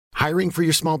Hiring for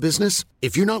your small business?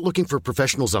 If you're not looking for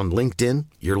professionals on LinkedIn,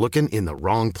 you're looking in the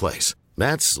wrong place.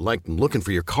 That's like looking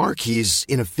for your car keys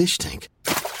in a fish tank.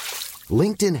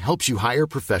 LinkedIn helps you hire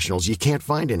professionals you can't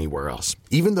find anywhere else,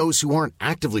 even those who aren't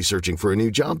actively searching for a new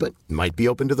job but might be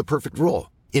open to the perfect role.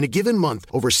 In a given month,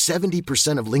 over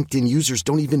 70% of LinkedIn users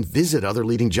don't even visit other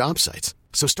leading job sites.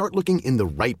 So start looking in the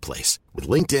right place. With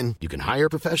LinkedIn, you can hire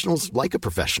professionals like a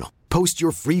professional. Post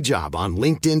your free job on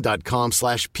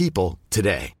linkedin.com/people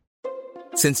today.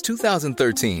 Since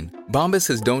 2013, Bombas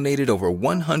has donated over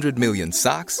 100 million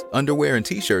socks, underwear, and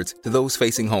T-shirts to those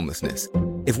facing homelessness.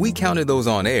 If we counted those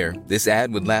on air, this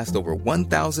ad would last over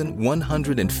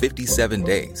 1,157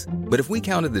 days. But if we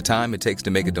counted the time it takes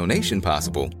to make a donation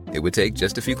possible, it would take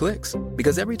just a few clicks.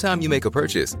 Because every time you make a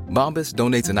purchase, Bombas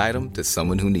donates an item to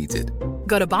someone who needs it.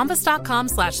 Go to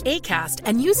bombas.com/ACAST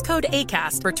and use code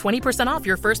ACAST for 20% off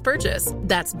your first purchase.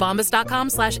 That's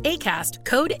bombas.com/ACAST,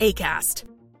 code ACAST.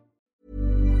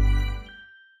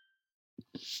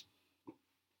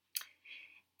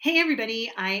 Hey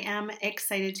everybody, I am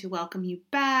excited to welcome you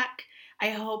back. I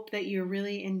hope that you're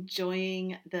really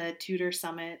enjoying the Tutor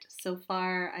Summit so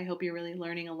far. I hope you're really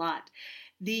learning a lot.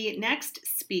 The next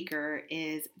speaker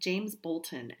is James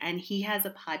Bolton, and he has a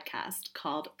podcast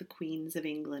called the Queens of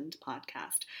England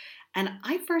podcast. And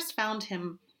I first found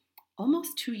him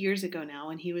almost 2 years ago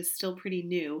now, and he was still pretty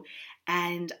new.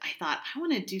 And I thought, I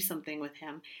want to do something with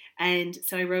him. And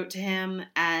so I wrote to him.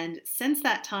 And since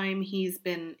that time, he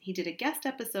did a guest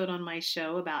episode on my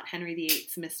show about Henry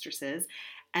VIII's mistresses.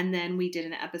 And then we did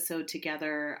an episode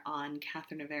together on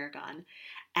Catherine of Aragon.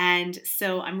 And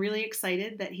so I'm really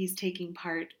excited that he's taking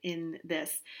part in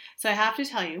this. So I have to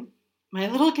tell you my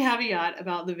little caveat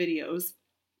about the videos.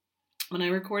 When I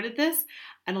recorded this,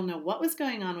 I don't know what was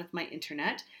going on with my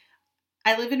internet.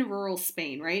 I live in rural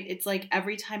Spain, right? It's like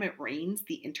every time it rains,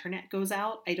 the internet goes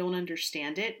out. I don't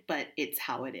understand it, but it's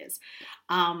how it is.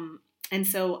 And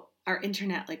so our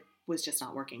internet was just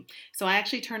not working. So I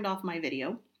actually turned off my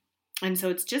video. And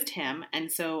so it's just him.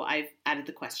 And so I've added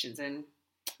the questions and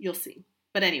you'll see.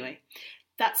 But anyway,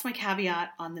 that's my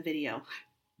caveat on the video.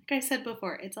 Like I said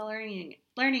before, it's a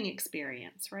learning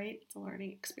experience, right? It's a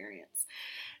learning experience.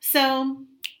 So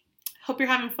hope you're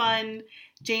having fun.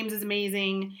 James is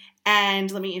amazing. And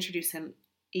let me introduce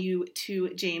you to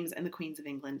James and the Queens of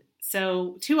England.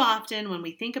 So too often when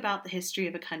we think about the history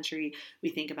of a country, we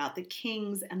think about the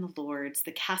kings and the lords,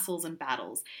 the castles and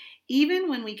battles. Even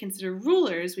when we consider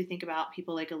rulers, we think about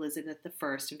people like Elizabeth I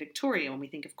and Victoria when we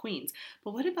think of queens.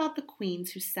 But what about the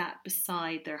queens who sat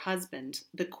beside their husband,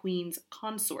 the queen's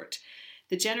consort?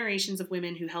 The generations of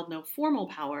women who held no formal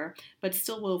power, but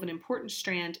still wove an important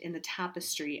strand in the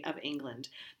tapestry of England.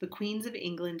 The Queens of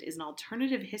England is an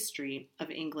alternative history of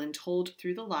England told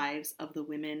through the lives of the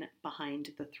women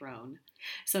behind the throne.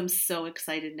 So I'm so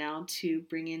excited now to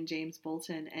bring in James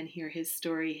Bolton and hear his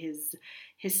story, his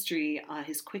history,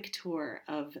 his quick tour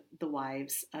of the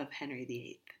wives of Henry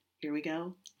VIII. Here we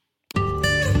go.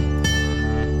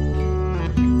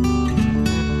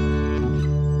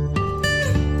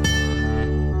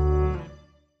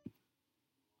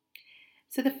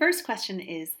 So the first question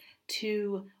is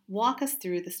to walk us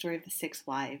through the story of the six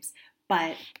wives,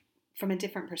 but from a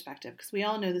different perspective, because we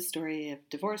all know the story of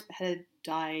divorced, beheaded,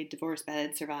 died, divorced,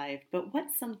 beheaded, survived, but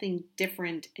what's something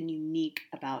different and unique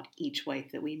about each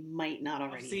wife that we might not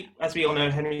already know? As we all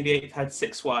know, Henry VIII had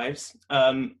 6 wives.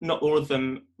 Not all of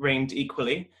them reigned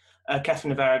equally.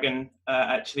 Catherine of Aragon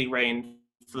actually reigned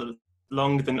for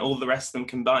longer than all the rest of them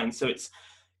combined, so it's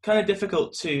kind of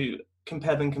difficult to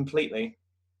compare them completely.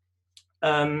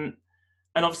 And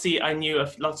obviously I knew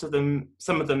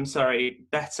some of them,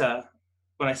 better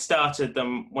when I started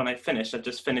than when I finished. I've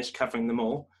just finished covering them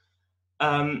all.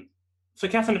 For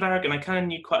Catherine of Aragon, I kind of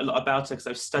knew quite a lot about her because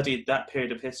I've studied that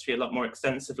period of history a lot more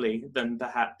extensively than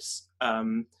perhaps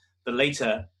the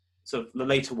later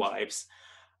wives.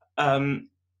 But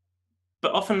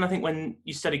often I think when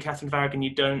you study Catherine of Aragon,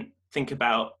 you don't think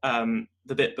about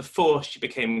the bit before she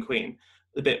became queen.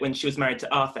 The bit when she was married to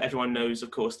Arthur. Everyone knows,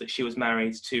 of course, that she was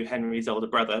married to Henry's older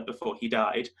brother before he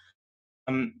died.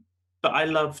 But I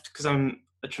loved, because I'm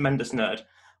a tremendous nerd,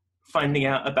 finding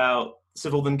out about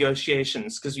sort of all the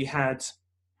negotiations, because we had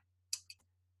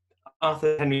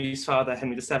Arthur, Henry's father,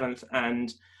 Henry VII,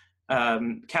 and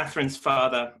Catherine's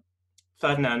father,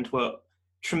 Ferdinand, were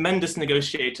tremendous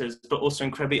negotiators, but also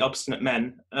incredibly obstinate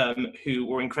men who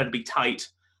were incredibly tight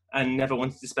and never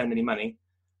wanted to spend any money.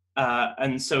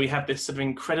 And so we have this sort of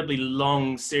incredibly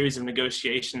long series of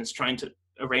negotiations trying to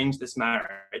arrange this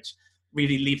marriage,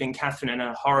 really leaving Catherine in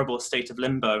a horrible state of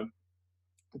limbo,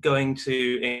 going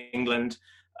to England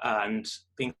and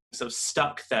being sort of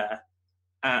stuck there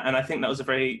And I think that was a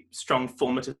very strong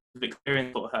formative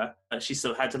experience for her. She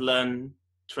still had to learn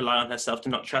to rely on herself, to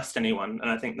not trust anyone. And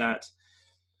I think that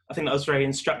was very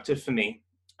instructive for me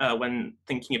when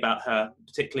thinking about her,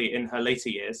 particularly in her later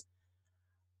years.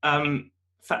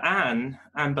 For Anne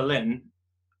Boleyn,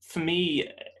 for me,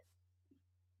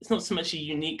 it's not so much a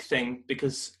unique thing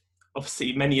because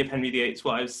obviously many of Henry VIII's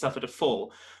wives suffered a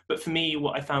fall. But for me,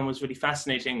 what I found was really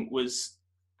fascinating was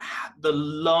the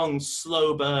long,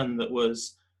 slow burn that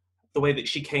was the way that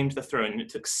she came to the throne. It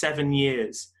took 7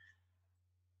 years.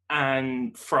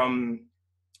 And from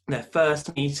their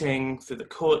first meeting, through the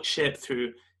courtship,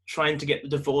 through trying to get the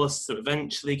divorce, through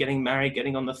eventually getting married,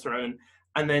 getting on the throne.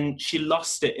 And then she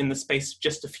lost it in the space of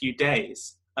just a few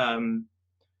days,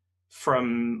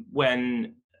 from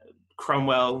when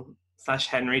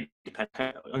Cromwell/Henry,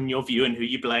 depending on your view and who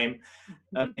you blame,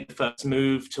 the first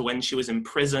move to when she was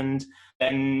imprisoned.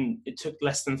 Then it took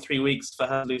less than 3 weeks for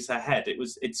her to lose her head.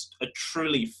 It's a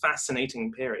truly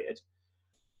fascinating period.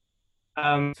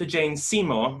 For Jane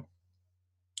Seymour,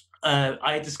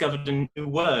 I discovered a new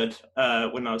word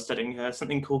when I was studying her,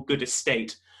 something called good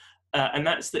estate. And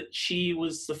that's that she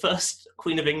was the first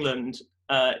Queen of England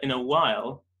in a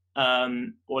while,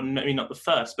 or maybe not the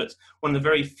first, but one of the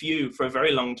very few for a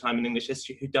very long time in English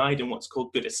history who died in what's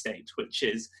called good estate, which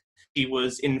is she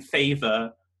was in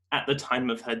favour at the time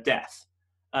of her death.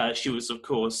 She was, of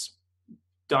course,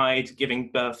 died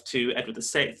giving birth to Edward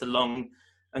VI, the long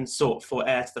and sought for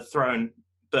heir to the throne.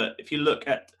 But if you look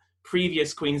at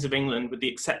previous Queens of England, with the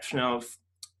exception of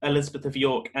Elizabeth of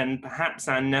York and perhaps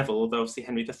Anne Neville, though obviously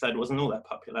Henry III wasn't all that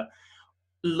popular,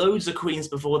 loads of queens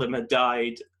before them had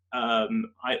died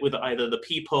with either the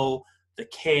people, the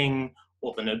king,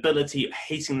 or the nobility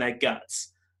hating their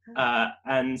guts.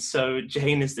 And so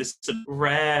Jane is this sort of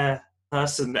rare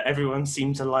person that everyone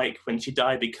seemed to like when she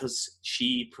died because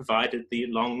she provided the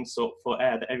long sought for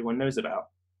heir that everyone knows about.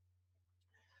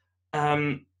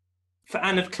 For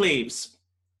Anne of Cleves,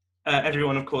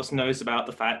 everyone, of course, knows about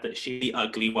the fact that she's the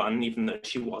ugly one, even though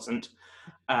she wasn't.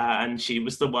 And she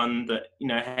was the one that,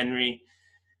 Henry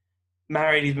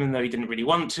married, even though he didn't really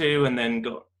want to, and then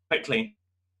got quickly.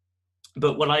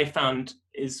 But what I found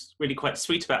is really quite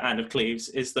sweet about Anne of Cleves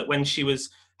is that when she was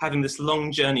having this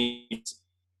long journey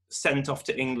sent off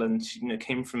to England, she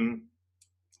came from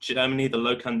Germany, the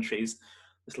Low Countries,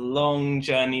 this long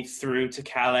journey through to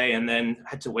Calais, and then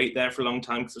had to wait there for a long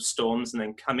time because of storms, and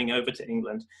then coming over to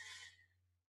England.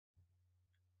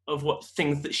 Of what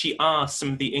things that she asked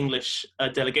some of the English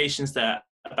delegations there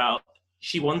about,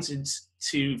 she wanted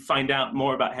to find out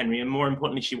more about Henry, and more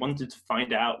importantly, she wanted to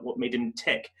find out what made him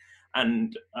tick,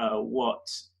 and what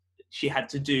she had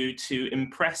to do to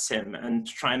impress him and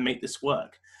try and make this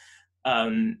work.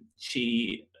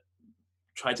 She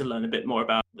tried to learn a bit more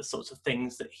about the sorts of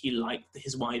things that he liked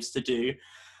his wives to do.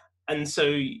 And so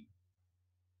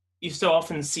you so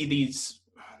often see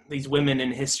these women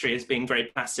in history as being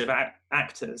very passive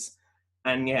actors.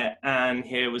 And yet Anne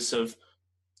here was sort of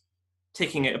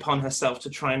taking it upon herself to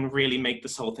try and really make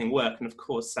this whole thing work. And of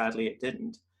course, sadly, it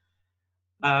didn't.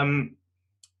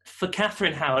 For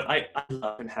Catherine Howard, I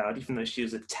love Catherine Howard, even though she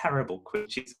was a terrible queen.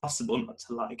 She's impossible not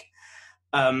to like.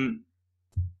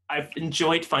 I've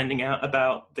enjoyed finding out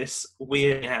about this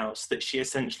weird house that she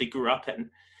essentially grew up in.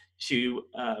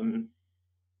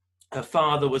 Her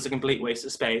father was a complete waste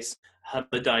of space. Her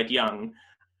mother died young.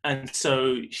 And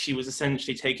so she was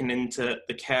essentially taken into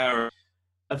the care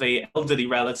of an elderly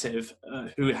relative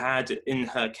who had in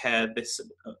her care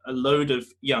a load of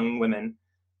young women.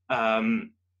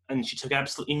 And she took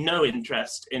absolutely no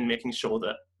interest in making sure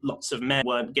that lots of men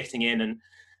weren't getting in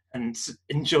and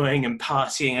enjoying and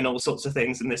partying and all sorts of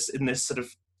things in this sort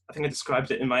of, I think I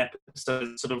described it in my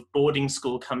episode, sort of boarding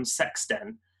school come sex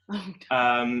den.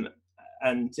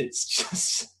 And it's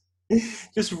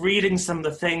just reading some of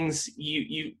the things,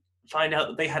 you find out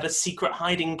that they had a secret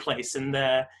hiding place in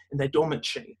their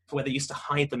dormitory where they used to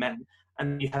hide the men.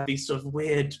 And you have these sort of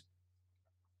weird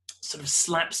sort of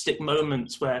slapstick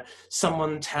moments where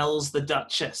someone tells the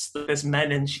Duchess that there's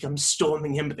men and she comes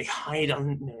storming in, but they hide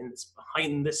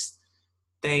behind this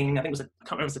thing. I think I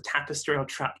can't remember if it was a tapestry or a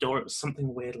trapdoor. It was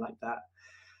something weird like that.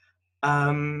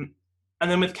 And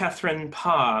then with Catherine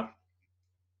Parr,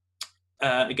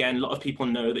 again, a lot of people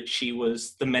know that she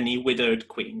was the many widowed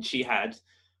queen. She had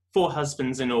 4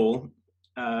 husbands in all.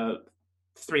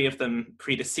 3 of them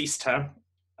predeceased her,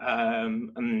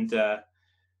 and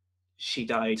she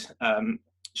died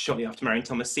shortly after marrying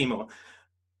Thomas Seymour.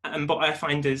 And what I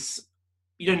find is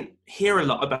you don't hear a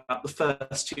lot about the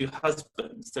first 2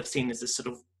 husbands. They're seen as this sort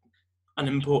of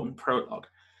unimportant prologue.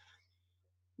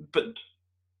 But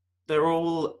they're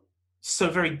all so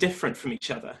very different from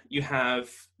each other. You have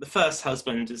the first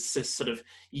husband is this sort of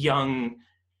young,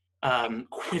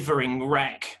 quivering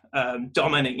wreck,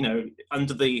 dominant,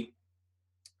 under the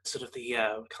sort of the I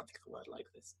can't think of the word like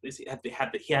this. He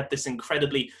had this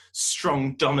incredibly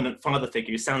strong, dominant father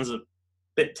figure who sounds a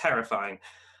bit terrifying,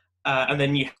 and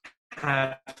then you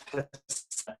have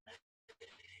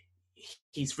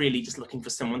he's really just looking for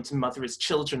someone to mother his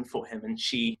children for him, and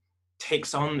she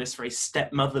takes on this very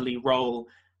stepmotherly role.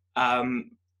 And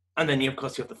then of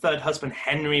course you have the third husband,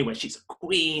 Henry, where she's a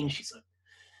queen.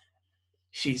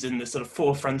 She's in the sort of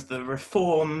forefront of the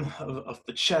reform of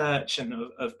the church and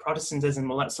of Protestantism,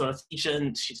 all that sort of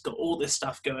thing. She's got all this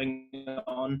stuff going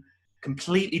on,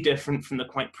 completely different from the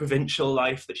quite provincial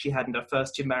life that she had in her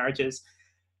first two marriages.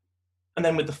 And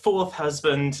then with the fourth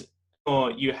husband,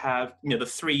 or you have, the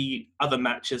three other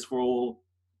matches were all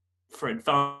for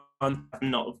advance,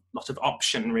 not a lot of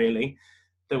option really.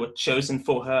 They were chosen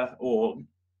for her or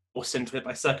forced into it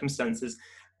by circumstances.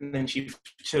 And then she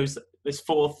chose this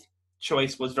fourth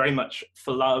choice was very much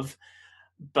for love,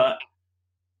 but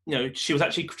she was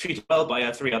actually treated well by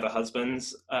her three other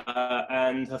husbands,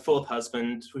 and her fourth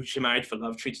husband, who she married for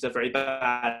love, treated her very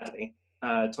badly.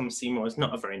 Thomas Seymour is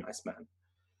not a very nice man.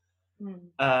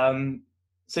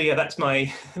 So yeah, that's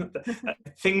my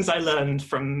things I learned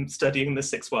from studying The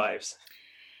Six Wives.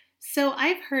 So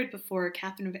I've heard before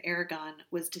Catherine of Aragon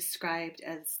was described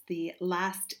as the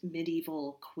last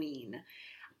medieval queen.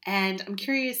 And I'm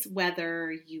curious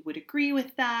whether you would agree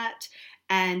with that,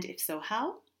 and if so,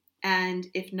 how? And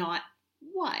if not,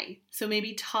 why? So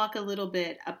maybe talk a little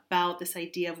bit about this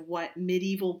idea of what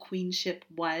medieval queenship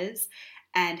was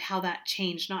and how that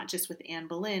changed, not just with Anne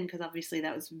Boleyn, because obviously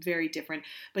that was very different,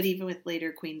 but even with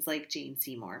later queens like Jane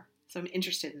Seymour. So I'm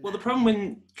interested in Well, that. the problem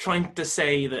when trying to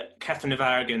say that Catherine of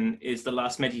Aragon is the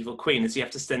last medieval queen is you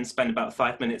have to then spend about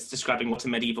 5 minutes describing what a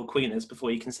medieval queen is before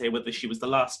you can say whether she was the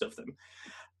last of them.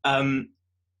 I'll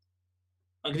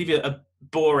give you a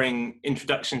boring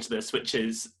introduction to this, which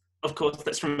is, of course,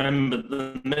 let's remember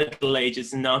the Middle Ages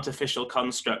is an artificial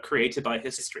construct created by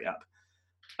history up.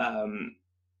 The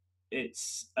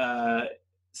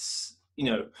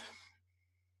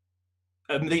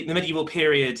medieval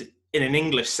period in an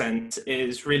English sense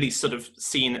is really sort of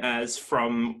seen as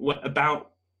from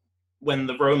about when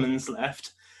the Romans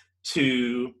left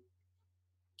to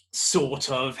sort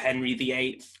of Henry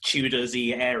VIII,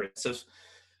 Tudors-y eras of,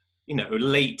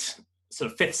 late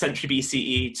sort of 5th century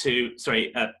BCE to,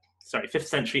 5th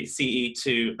century CE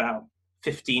to about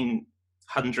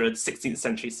 1500, 16th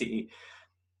century CE.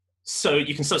 So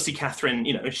you can still see Catherine,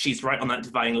 she's right on that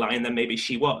dividing line, then maybe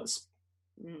she was.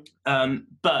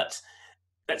 But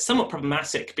that's somewhat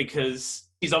problematic because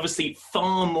she's obviously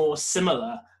far more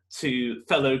similar to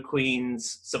fellow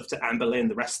queens, sort of to Anne Boleyn,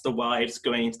 the rest of the wives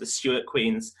going into the Stuart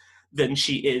queens, than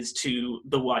she is to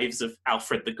the wives of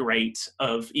Alfred the Great,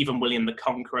 of even William the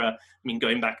Conqueror.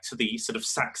 Going back to the sort of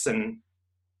Saxon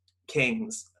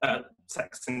kings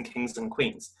and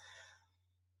queens.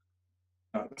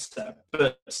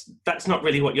 But that's not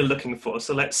really what you're looking for.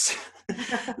 So let's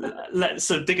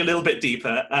sort of dig a little bit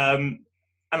deeper. And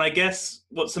I guess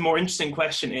what's a more interesting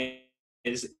question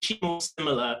is she more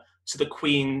similar to the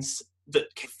queens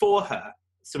that came before her?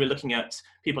 So we're looking at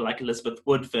people like Elizabeth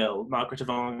Woodville, Margaret of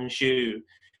Anjou,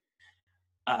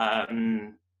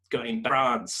 going back to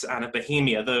France, Anne of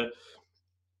Bohemia, the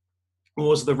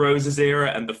Wars of the Roses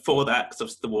era, and before that,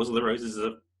 because the Wars of the Roses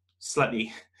are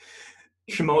slightly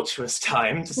tumultuous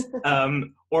times,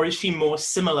 or is she more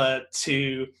similar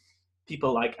to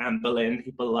people like Anne Boleyn,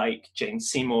 people like Jane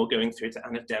Seymour going through to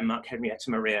Anne of Denmark,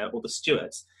 Henrietta Maria, or the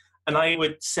Stuarts? And I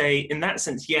would say, in that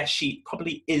sense, yes, she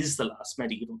probably is the last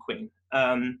medieval queen.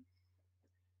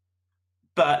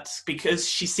 But because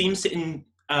she seems to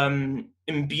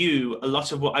imbue a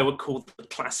lot of what I would call the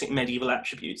classic medieval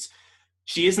attributes,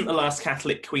 she isn't the last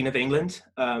Catholic queen of England,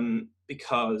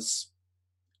 because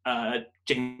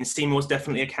Jane Seymour was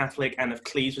definitely a Catholic, Anne of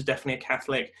Cleves was definitely a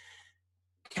Catholic.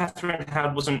 Catherine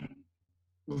Howard wasn't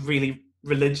really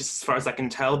religious as far as I can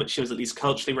tell, but she was at least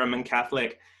culturally Roman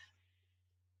Catholic.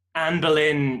 Anne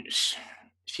Boleyn,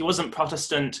 she wasn't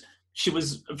Protestant. She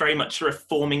was very much a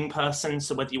reforming person,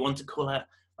 so whether you want to call her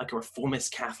like a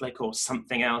reformist Catholic or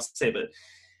something else, say, but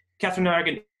Catherine of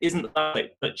Aragon isn't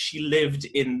Catholic, but she lived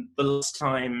in the last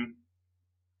time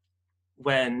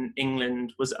when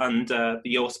England was under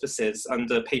the auspices,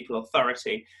 under papal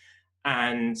authority.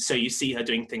 And so you see her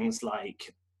doing things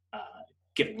like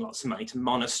giving lots of money to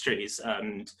monasteries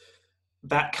and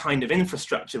that kind of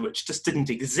infrastructure, which just didn't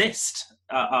exist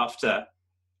after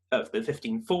the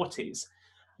 1540s.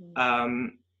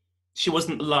 she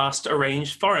wasn't the last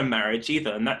arranged foreign marriage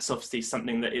either, and that's obviously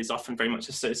something that is often very much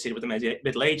associated with the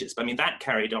Middle Ages. But I mean, that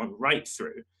carried on right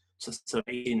through to the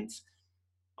 18th,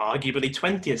 arguably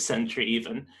 20th century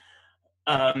even.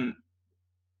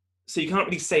 So you can't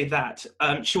really say that.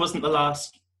 She wasn't the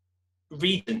last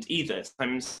regent either.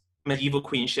 Sometimes medieval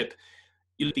queenship,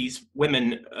 these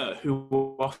women who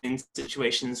were often in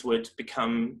situations would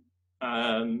become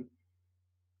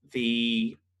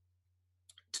the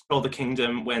control the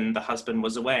kingdom when the husband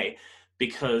was away,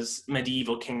 because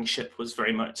medieval kingship was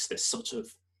very much this sort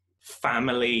of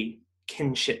family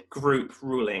kinship group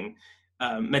ruling.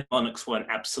 Monarchs weren't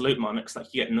absolute monarchs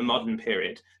like you get in the modern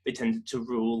period. They tended to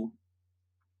rule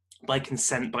by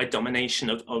consent, by domination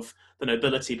of the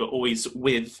nobility, but always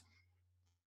with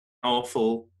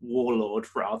powerful warlord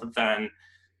rather than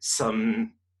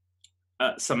something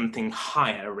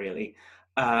higher, really.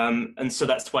 And so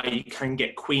that's why you can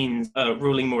get queens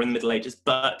ruling more in the Middle Ages,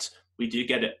 but we do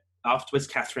get it afterwards.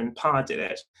 Catherine Parr did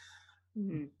it.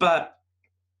 Mm-hmm. But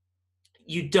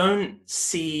you don't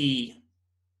see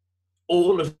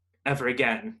all of ever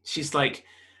again. She's like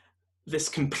this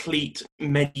complete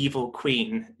medieval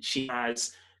queen. She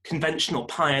has conventional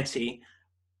piety.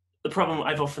 The problem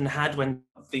I've often had when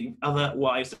the other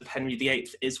wives of Henry VIII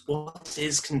is, what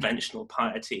is conventional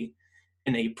piety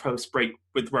in a post-break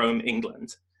with Rome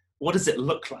England? What does it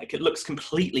look like? It looks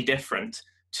completely different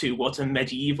to what a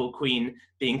medieval queen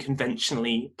being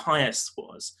conventionally pious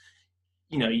was.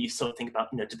 You sort of think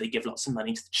about, did they give lots of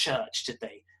money to the church? Did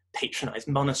they patronize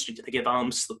monastery? Did they give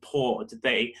alms to the poor? Did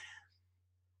they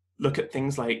look at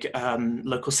things like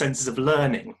local centers of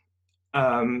learning?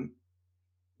 Catherine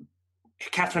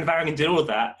of Aragon did all of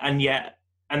that, and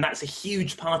that's a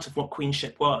huge part of what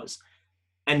queenship was.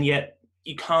 And yet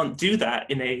you can't do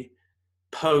that in a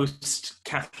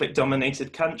post-Catholic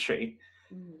dominated country.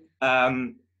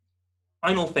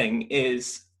 Final thing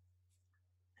is,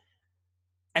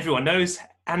 everyone knows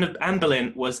Anne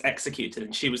Boleyn was executed,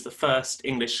 and she was the first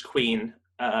English queen,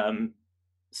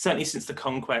 certainly since the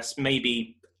conquest,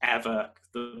 maybe ever.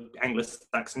 The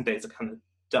Anglo-Saxon days are kind of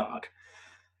dark.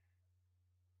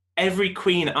 Every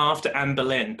queen after Anne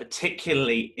Boleyn,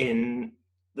 particularly in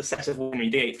the set of Henry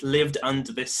VIII, lived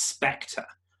under this spectre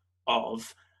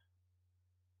of,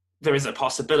 there is a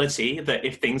possibility that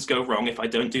if things go wrong, if I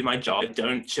don't do my job, if I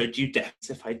don't show due diligence,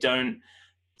 if I don't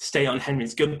stay on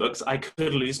Henry's good books, I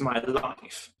could lose my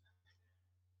life.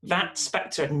 That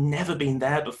spectre had never been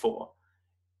there before.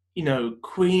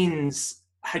 Queens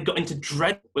had got into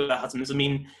dread with their husbands. I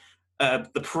mean,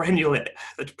 the perennial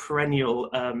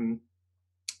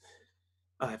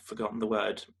I've forgotten the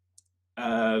word,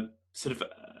 Eleanor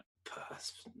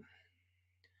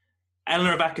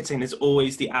of Aquitaine is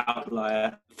always the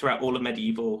outlier throughout all of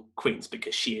medieval queens,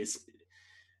 because she is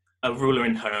a ruler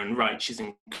in her own right. She's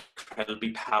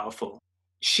incredibly powerful.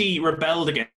 She rebelled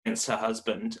against her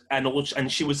husband,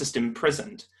 and she was just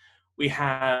imprisoned. We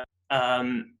have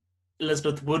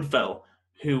Elizabeth Woodville,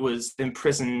 who was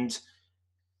imprisoned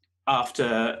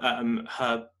after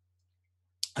her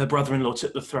brother-in-law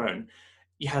took the throne.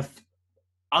 You have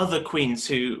other queens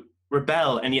who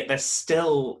rebel, and yet they're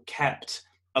still kept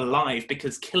alive,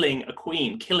 because killing a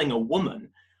queen, killing a woman,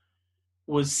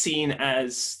 was seen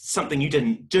as something you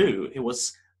didn't do. It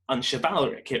was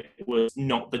unchivalric. It was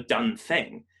not the done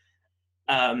thing.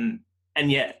 And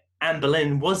yet Anne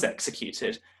Boleyn was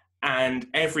executed, and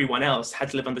everyone else had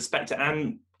to live under spectre.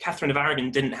 And Catherine of Aragon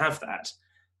didn't have that.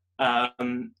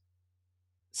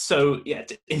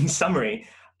 In summary,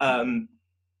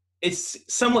 it's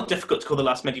somewhat difficult to call the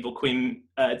last medieval queen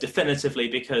definitively,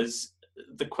 because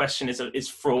the question is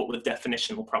fraught with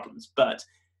definitional problems. But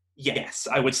yes,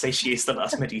 I would say she is the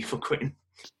last medieval queen.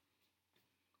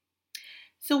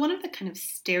 So one of the kind of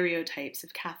stereotypes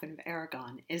of Catherine of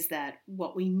Aragon is that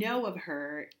what we know of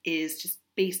her is just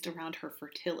based around her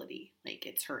fertility. Like,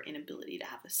 it's her inability to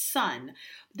have a son.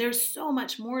 There's so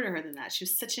much more to her than that. She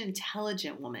was such an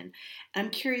intelligent woman. I'm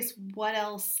curious, what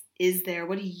else is there?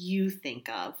 What do you think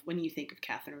of when you think of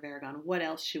Catherine of Aragon? What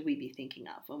else should we be thinking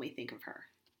of when we think of her?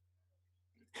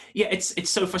 Yeah, it's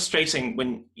so frustrating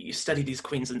when you study these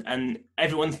queens and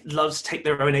everyone loves to take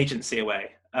their own agency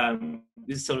away.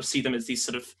 You sort of see them as these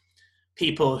sort of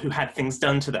people who had things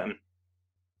done to them.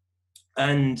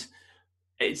 And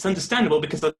it's understandable,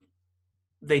 because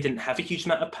they didn't have a huge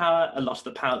amount of power. A lot of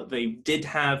the power that they did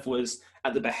have was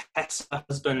at the behest of the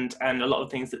husband, and a lot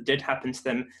of things that did happen to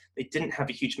them, they didn't have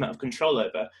a huge amount of control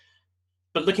over.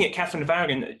 But looking at Catherine of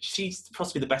Aragon, she's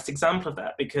possibly the best example of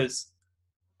that, because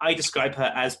I describe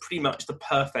her as pretty much the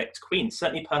perfect queen,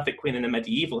 certainly perfect queen in a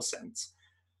medieval sense.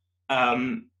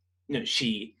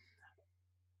 She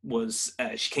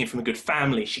she came from a good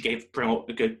family. She brought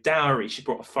a good dowry. She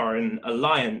brought a foreign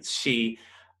alliance. She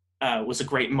was a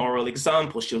great moral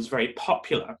example. She was very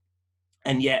popular.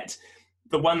 And yet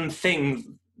the one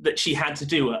thing that she had to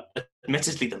do,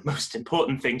 admittedly the most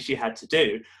important thing she had to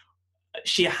do,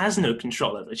 she has no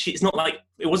control over. It's not like,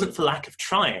 it wasn't for lack of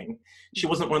trying. She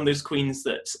wasn't one of those queens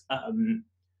that,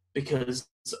 because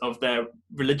of their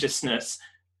religiousness,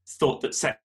 thought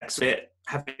that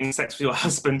having sex with your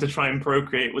husband to try and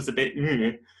procreate was a bit.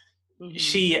 Mm-hmm.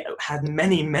 She had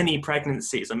many, many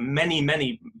pregnancies and many,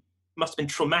 must have been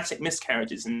traumatic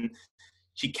miscarriages, and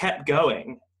she kept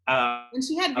going. And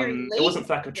she had very late. It wasn't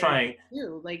for lack of trying.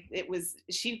 Too. Like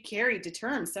she carried to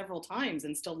term several times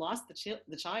and still lost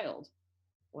the child.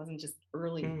 It wasn't just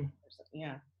early.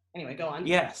 Yeah. Anyway, go on.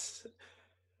 Yes.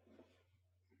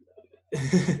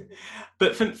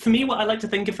 But for me, what I like to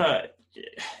think of her,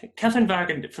 Catherine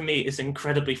Vargan, for me, is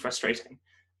incredibly frustrating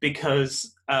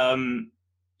because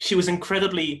she was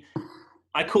incredibly.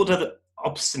 I called her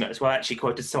obstinate. Well, I actually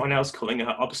quoted someone else calling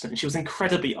her obstinate. She was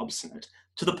incredibly obstinate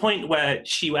to the point where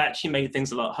she actually made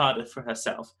things a lot harder for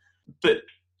herself. But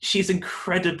she's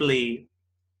incredibly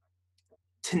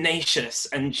tenacious,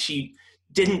 and she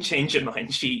didn't change her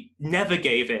mind. She never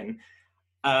gave in.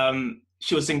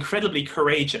 She was incredibly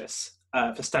courageous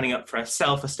for standing up for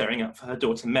herself, for standing up for her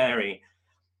daughter Mary.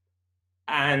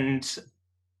 And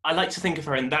I like to think of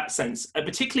her in that sense,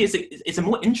 particularly as it's a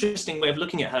more interesting way of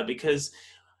looking at her, because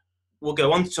we'll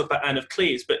go on to talk about Anne of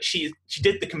Cleves, but she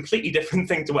did the completely different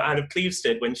thing to what Anne of Cleves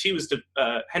did when she was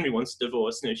Henry wanted a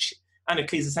divorce. Anne of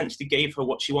Cleves essentially gave her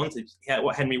what she wanted,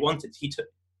 what Henry wanted.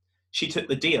 She took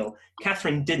the deal.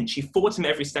 Catherine didn't. She fought him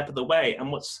every step of the way.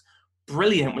 And what's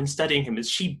brilliant when studying him is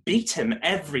she beat him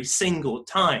every single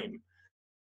time.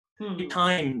 Every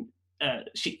time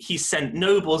he sent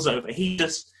nobles over, she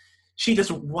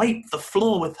just wiped the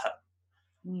floor with her.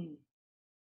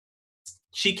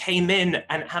 She came in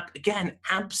and, again,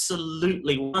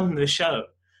 absolutely won the show.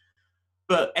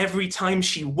 But every time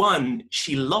she won,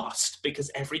 she lost, because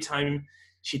every time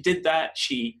she did that,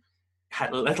 she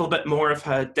had a little bit more of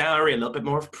her dowry, a little bit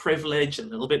more of privilege, a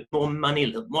little bit more money, a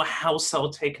little more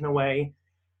household taken away.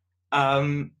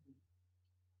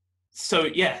 So,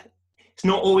 yeah, it's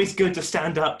not always good to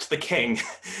stand up to the king.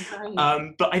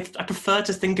 But I prefer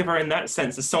to think of her in that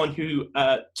sense as someone who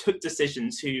took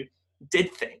decisions, who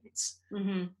did things.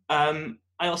 Mm-hmm.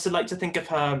 I also like to think of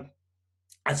her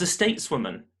as a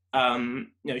stateswoman. I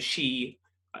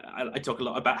talk a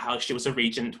lot about how she was a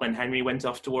regent when Henry went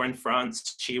off to war in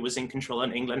France. She was in control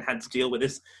in England, had to deal with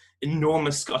this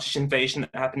enormous Scottish invasion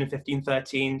that happened in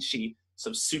 1513. She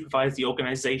sort of supervised the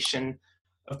organisation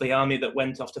of the army that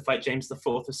went off to fight James IV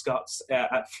of Scots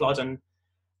at Flodden.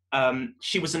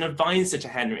 She was an advisor to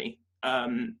Henry,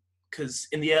 because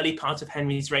in the early part of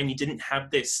Henry's reign, he didn't have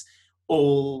this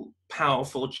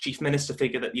all-powerful chief minister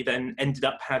figure that you then ended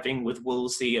up having with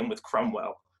Wolsey and with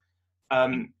Cromwell.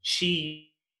 She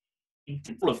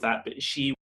did all of that, but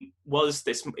she was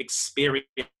this experienced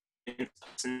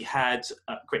person. She had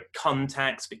great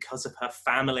contacts because of her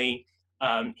family.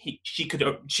 She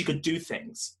could do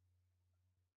things.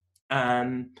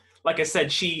 Like I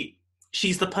said,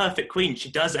 she's the perfect queen.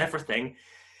 She does everything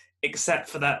except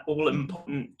for that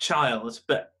all-important child.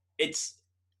 But it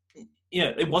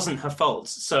wasn't her fault.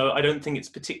 So I don't think it's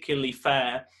particularly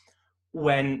fair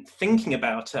when thinking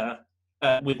about her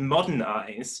with modern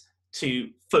eyes to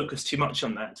focus too much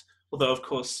on that. Although, of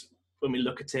course, when we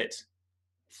look at it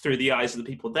through the eyes of the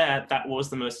people there, that was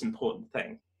the most important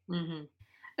thing. Mm-hmm.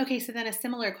 Okay, so then a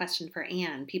similar question for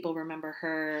Anne. People remember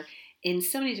her in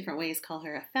so many different ways, call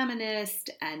her a feminist,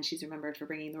 and she's remembered for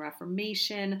bringing the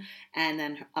Reformation, and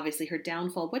then obviously her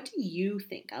downfall. What do you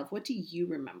think of? What do you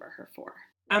remember her for?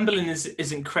 Anne Boleyn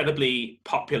is incredibly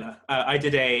popular. I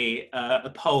did a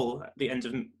poll at the end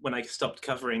of when I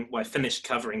finished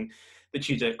covering the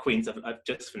Tudor Queens. I've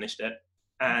just finished it.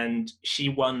 And she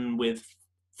won with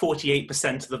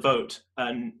 48% of the vote,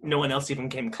 and no one else even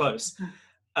came close.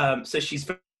 So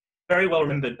she's very well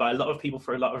remembered by a lot of people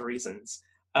for a lot of reasons.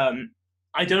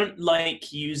 I don't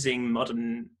like using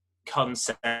modern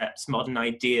concepts, modern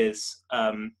ideas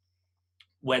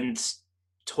when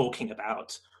talking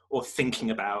about or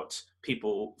thinking about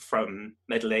people from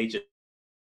Middle Ages.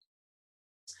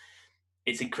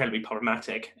 It's incredibly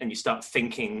problematic, and you start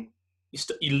thinking,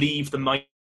 you leave the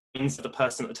minds of the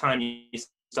person at the time, you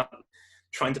start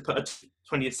trying to put a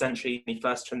 20th century,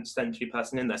 21st century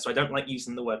person in there. So I don't like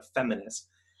using the word feminist.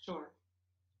 Sure.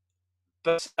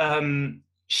 But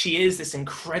she is this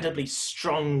incredibly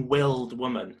strong-willed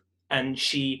woman, and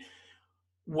she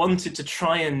wanted to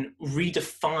try and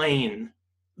redefine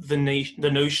the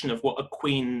notion of what a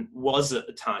queen was at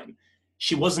the time.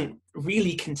 She wasn't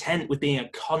really content with being a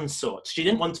consort. She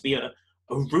didn't want to be a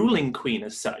ruling queen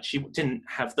as such. She didn't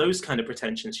have those kind of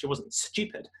pretensions. She wasn't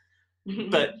stupid.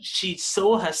 But she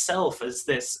saw herself as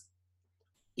this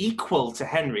equal to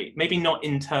Henry, maybe not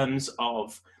in terms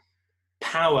of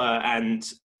power and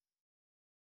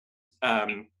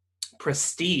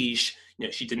prestige.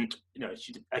 She didn't,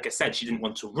 like I said, she didn't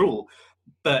want to rule,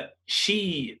 but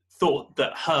she thought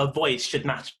that her voice should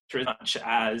matter as much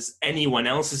as anyone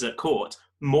else's at court,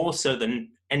 more so than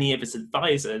any of his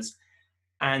advisors,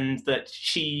 and that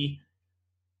she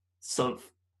sort of,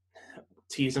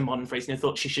 to use a modern phrase,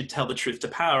 thought she should tell the truth to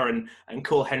power and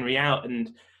call Henry out,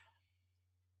 and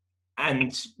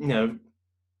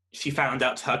she found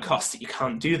out to her cost that you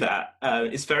can't do that.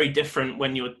 It's very different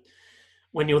when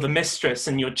you're the mistress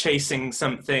and you're chasing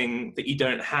something that you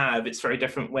don't have. It's very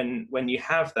different when you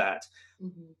have that.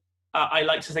 Mm-hmm. I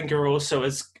like to think of her also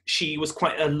as she was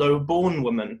quite a low-born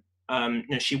woman.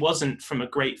 She wasn't from a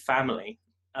great family.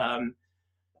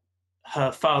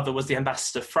 Her father was the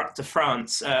ambassador to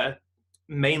France,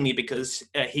 mainly because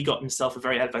he got himself a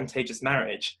very advantageous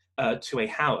marriage to a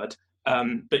Howard.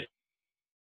 But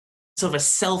sort of a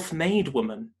self-made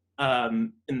woman,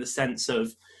 in the sense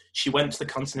of she went to the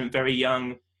continent very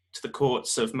young, to the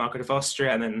courts of Margaret of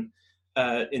Austria, and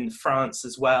then in France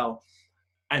as well.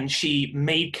 And she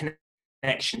made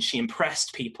connections. She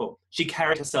impressed people. She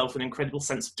carried herself with an incredible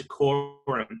sense of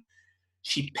decorum.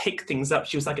 She picked things up.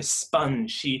 She was like a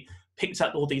sponge. She picked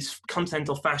up all these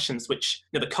continental fashions, which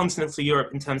the continental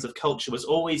Europe in terms of culture was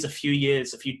always a few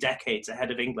decades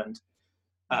ahead of England.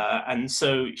 And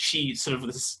so she sort of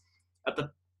was at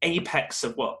the apex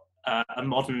of what at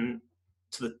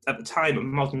the time a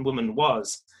modern woman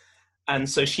was. And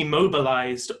so she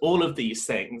mobilized all of these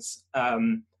things,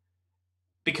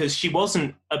 because she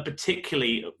wasn't a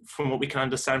particularly, from what we can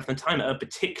understand from the time, a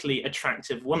particularly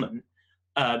attractive woman.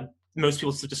 Most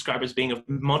people sort of describe her as being of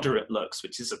moderate looks,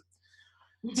 which is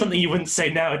something you wouldn't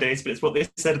say nowadays, but it's what they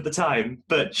said at the time.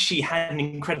 But she had an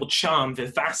incredible charm,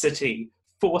 vivacity,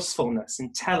 forcefulness,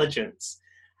 intelligence.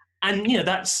 And,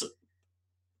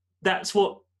 that's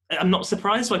what, I'm not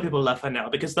surprised why people love her now,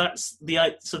 because that's the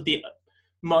sort of the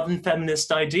modern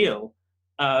feminist ideal.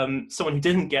 Someone who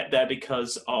didn't get there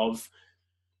because of,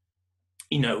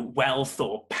 wealth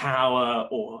or power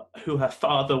or who her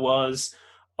father was,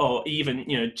 or even,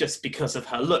 just because of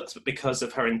her looks, but because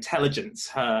of her intelligence,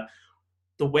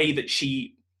 the way that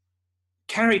she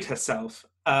carried herself.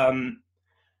 I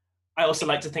also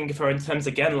like to think of her in terms,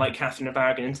 again, like Catherine of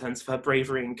Aragon, in terms of her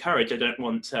bravery and courage. I don't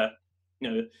want to,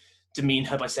 demean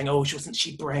her by saying, oh, wasn't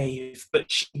she brave?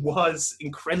 But she was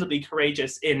incredibly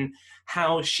courageous in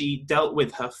how she dealt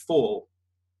with her fall.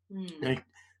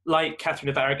 Like Catherine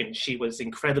of Aragon, she was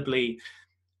incredibly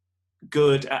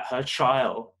good at her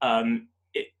trial.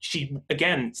 She,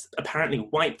 again, apparently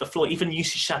wiped the floor. Even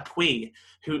Lucy Chapuis,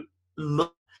 who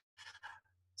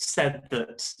said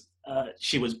that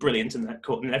she was brilliant in that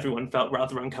court, and everyone felt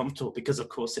rather uncomfortable because, of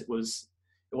course, it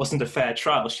wasn't a fair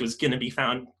trial. She was going to be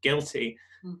found guilty.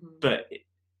 Mm-hmm. But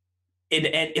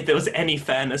if there was any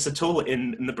fairness at all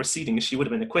in the proceedings, she would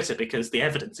have been acquitted because the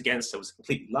evidence against her was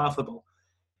completely laughable.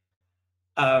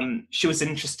 She was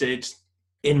interested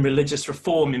in religious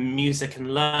reform, in music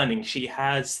and learning. She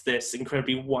has this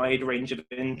incredibly wide range of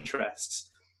interests.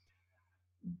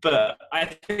 But I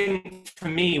think, for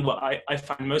me, what I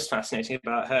find most fascinating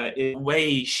about her is the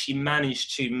way she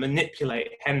managed to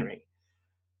manipulate Henry.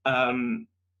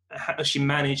 How she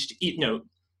managed,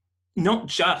 not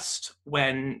just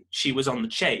when she was on the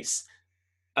chase,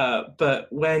 but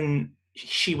when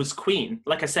she was queen.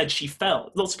 Like I said, she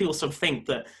fell. Lots of people sort of think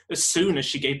that as soon as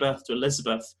she gave birth to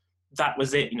Elizabeth, that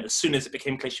was it. As soon as it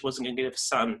became clear she wasn't going to give a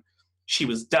son, she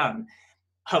was done.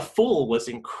 Her fall was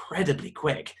incredibly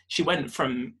quick. She went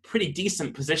from pretty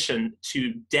decent position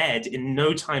to dead in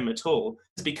no time at all.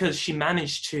 It's because she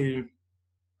managed to,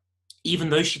 even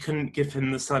though she couldn't give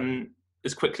him the son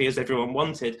as quickly as everyone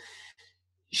wanted,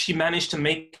 she managed to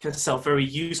make herself very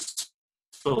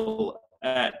useful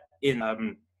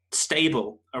in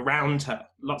stable around her.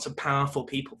 Lots of powerful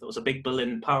people. There was a big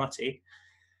Berlin party.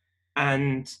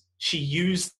 And she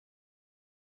used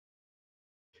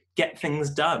get things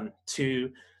done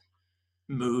to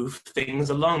move things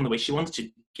along the way she wanted to,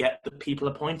 get the people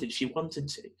appointed she wanted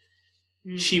to.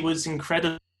 She was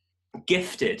incredibly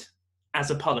gifted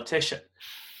as a politician.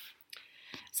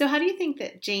 So how do you think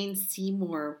that Jane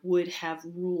Seymour would have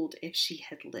ruled if she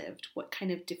had lived? What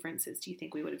kind of differences do you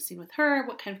think we would have seen with her?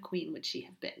 What kind of queen would she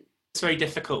have been? It's very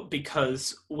difficult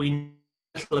because we know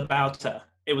little about her.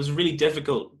 it was really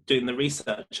difficult doing the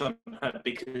research on her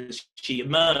because she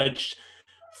emerged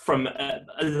from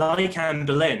like Anne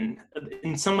Boleyn.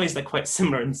 In some ways they're quite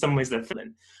similar, in some ways they're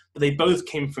different, but they both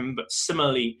came from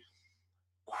similarly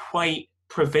quite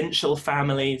provincial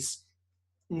families,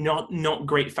 not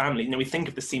great families. We think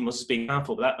of the Seymours as being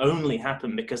powerful, but that only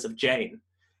happened because of Jane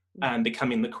and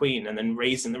becoming the queen and then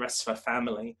raising the rest of her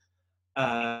family.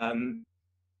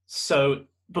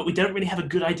 But we don't really have a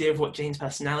good idea of what Jane's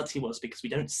personality was because we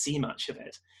don't see much of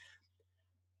it.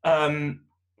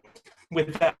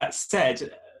 With that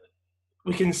said,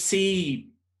 we can see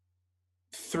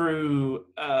through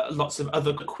lots of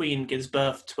other, the queen gives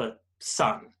birth to a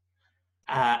son.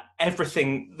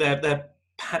 Everything, their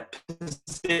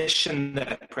position,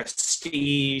 their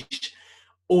prestige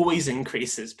always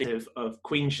increases because of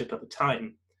queenship at the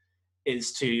time,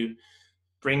 is to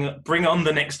bring on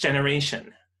the next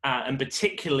generation. And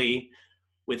particularly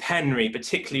with Henry,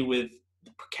 particularly with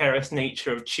the precarious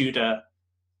nature of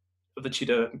the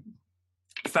Tudor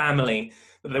family,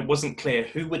 that it wasn't clear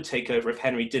who would take over if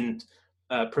Henry didn't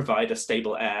provide a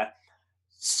stable heir.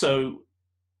 So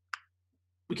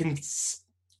I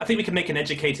think we can make an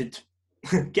educated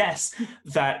guess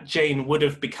that Jane would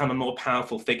have become a more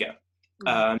powerful figure.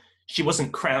 She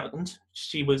wasn't crowned.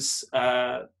 She was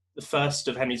the first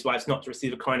of Henry's wives not to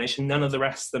receive a coronation. None of the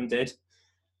rest of them did.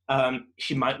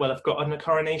 She might well have gotten a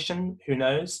coronation, who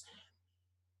knows?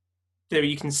 There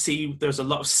you can see there's a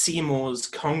lot of Seymours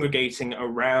congregating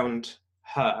around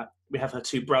her. We have her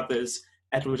two brothers,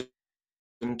 Edward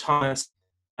and Thomas,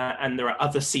 and there are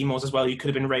other Seymours as well who could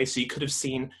have been raised, so you could have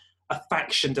seen a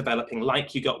faction developing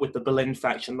like you got with the Boleyn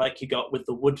faction, like you got with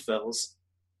the Woodvilles,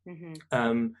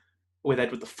 with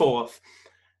Edward IV.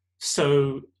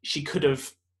 So she could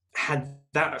have had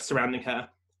that surrounding her,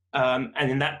 and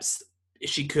in that, if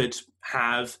she could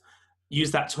have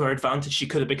used that to her advantage, she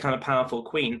could have become a powerful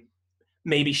queen.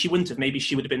 Maybe she wouldn't have. Maybe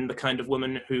she would have been the kind of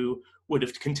woman who would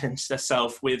have contented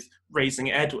herself with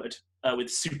raising Edward,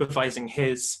 with supervising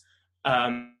his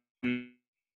more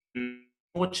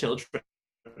children.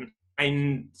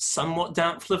 I'm somewhat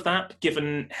doubtful of that,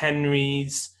 given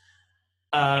Henry's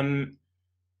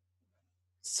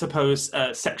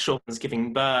sexual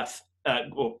giving birth,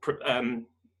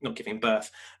 not giving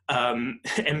birth,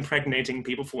 impregnating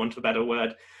people, for want of a better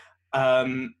word.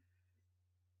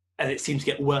 And it seemed to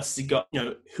get worse as he got,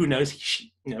 who knows,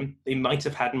 they might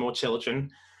have had more children.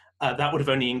 That would have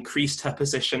only increased her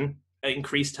position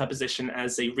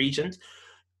as a regent.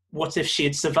 What if she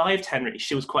had survived Henry?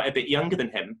 She was quite a bit younger than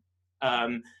him.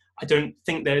 I don't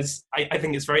think I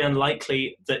think it's very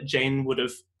unlikely that Jane would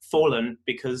have fallen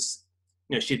because,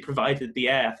 she'd provided the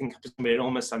heir. I think it was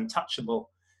almost untouchable.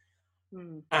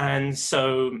 And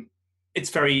so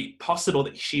it's very possible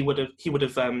that she would have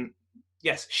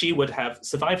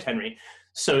survived Henry.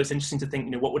 So it's interesting to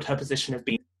think, what would her position have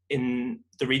been in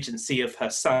the regency of her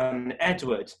son,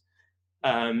 Edward?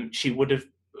 She would have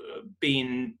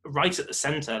been right at the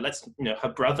center. Her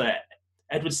brother,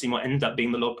 Edward Seymour, ended up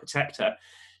being the Lord Protector.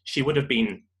 She would have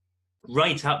been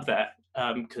right up there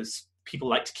because people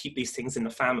like to keep these things in the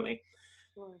family.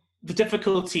 The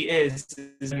difficulty is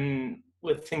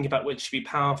we're thinking about which should be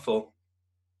powerful.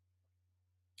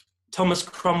 Thomas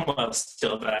Cromwell's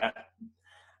still there.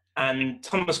 And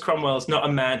Thomas Cromwell's not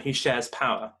a man who shares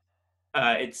power.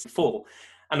 It's full.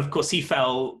 And of course, he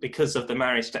fell because of the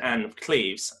marriage to Anne of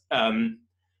Cleves.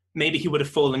 Maybe he would have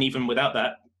fallen even without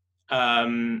that.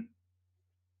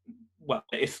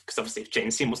 Because obviously if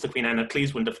Jane Seymour was the Queen, Anne of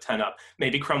Cleves wouldn't have turned up.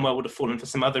 Maybe Cromwell would have fallen for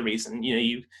some other reason.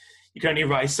 You can only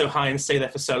rise so high and stay there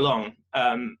for so long.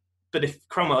 But if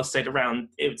Cromwell stayed around,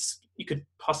 you could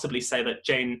possibly say that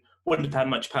Jane wouldn't have had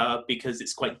much power because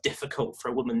it's quite difficult for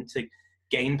a woman to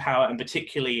gain power, and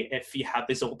particularly if you have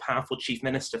this all-powerful chief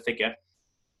minister figure.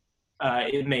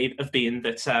 It may have been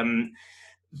that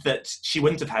she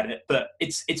wouldn't have had it, but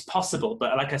it's possible.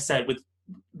 But like I said, with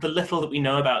the little that we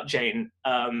know about Jane,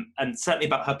 and certainly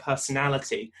about her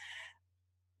personality,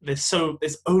 there's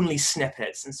only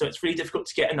snippets, and so it's really difficult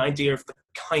to get an idea of the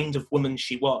kind of woman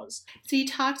she was. So you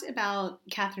talked about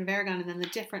Catherine of Aragon and then the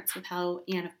difference with how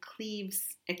Anne of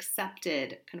Cleves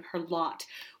accepted kind of her lot.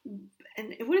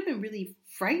 And it would have been really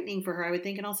frightening for her, I would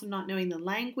think, and also not knowing the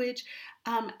language.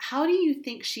 How do you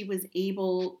think she was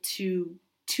able to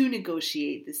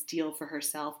negotiate this deal for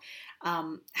herself?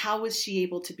 How was she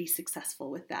able to be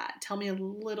successful with that? Tell me a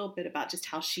little bit about just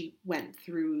how she went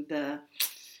through the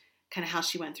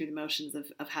motions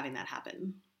of having that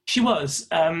happen. She was.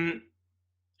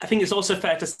 I think it's also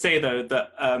fair to say, though,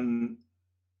 that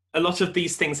a lot of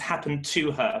these things happened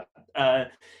to her.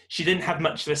 She didn't have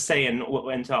much of a say in what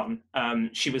went on.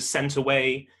 She was sent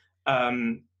away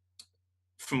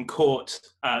from court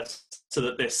so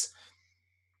that this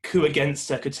coup against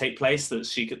her could take place, so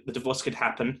that the divorce could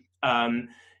happen.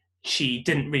 She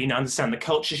didn't really understand the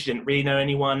culture. She didn't really know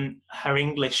anyone. Her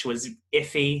English was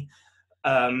iffy.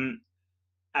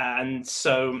 And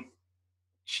so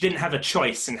she didn't have a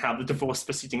choice in how the divorce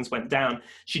proceedings went down.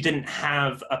 She didn't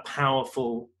have a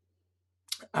powerful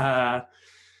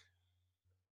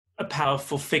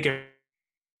figure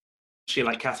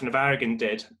like Catherine of Aragon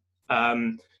did.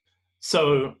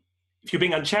 So if you're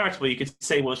being uncharitable, you could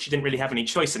say, well, she didn't really have any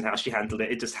choice in how she handled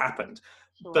it. It just happened.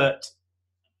 Sure. But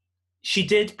she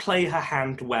did play her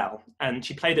hand well, and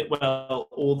she played it well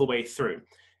all the way through.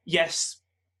 Yes,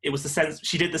 it was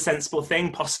she did the sensible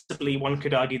thing, possibly one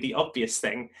could argue the obvious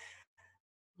thing.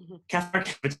 Mm-hmm. Catherine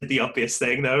did the obvious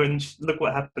thing, though, and look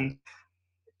what happened.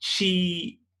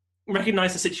 She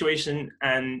recognized the situation,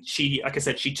 and she, like I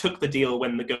said, she took the deal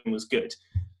when the going was good.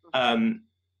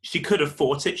 She could have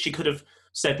fought it. She could have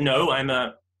said, no,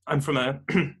 I'm from a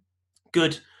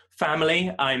good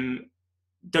family.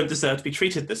 Don't deserve to be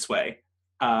treated this way.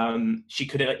 She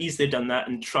could have easily done that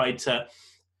and tried to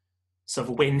sort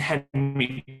of win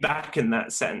Henry back in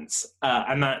that sense,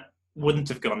 and that wouldn't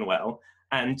have gone well.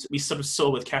 And we sort of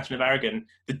saw with Catherine of Aragon,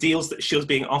 the deals that she was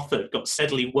being offered got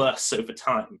steadily worse over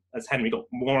time as Henry got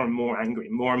more and more angry,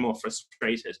 more and more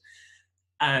frustrated.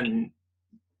 And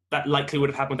that likely would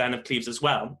have happened with Anne of Cleves as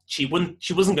well. She wasn't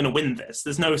going to win this.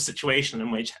 There's no situation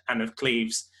in which Anne of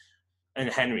Cleves and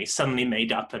Henry suddenly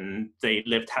made up and they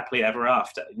lived happily ever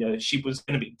after. You know, she was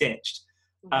going to be ditched.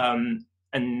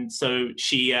 And so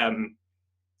she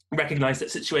recognized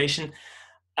that situation.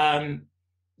 But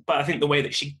I think the way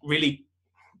that she really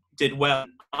did well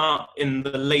are in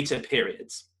the later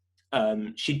periods.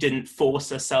 She didn't force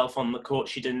herself on the court.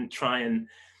 She didn't try and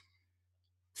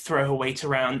throw her weight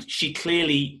around. She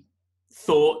clearly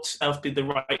thought herself to be the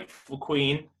rightful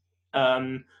queen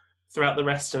throughout the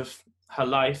rest of her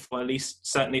life, or at least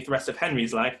certainly the rest of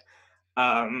Henry's life.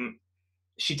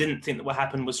 She didn't think that what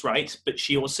happened was right, but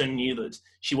she also knew that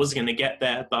she wasn't going to get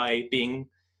there by being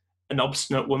an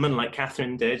obstinate woman like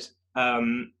Catherine did.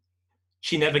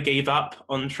 She never gave up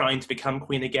on trying to become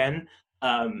queen again.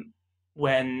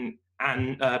 When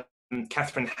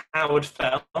Catherine Howard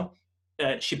fell,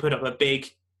 she put up a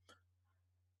big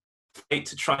fight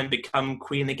to try and become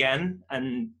queen again,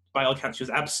 and by all accounts she was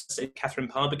absolutely. Catherine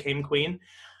Parr became queen.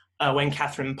 When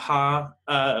Catherine Parr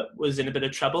was in a bit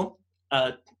of trouble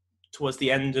towards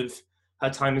the end of her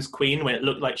time as queen, when it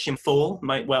looked like she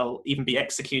might well even be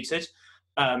executed,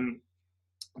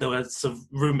 there were sort of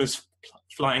rumours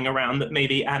flying around that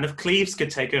maybe Anne of Cleves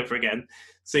could take over again.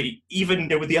 So even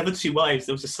with the other two wives,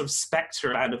 there was a sort of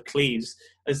spectre of Anne of Cleves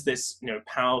as this,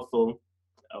 powerful,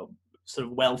 sort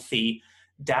of wealthy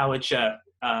dowager,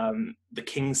 the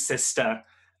king's sister,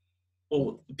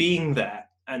 all being there.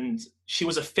 And she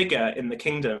was a figure in the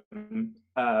kingdom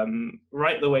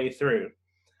right the way through.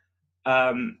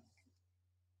 So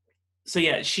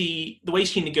yeah, the way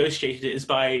she negotiated it is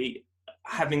by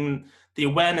having the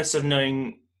awareness of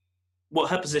knowing what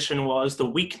her position was, the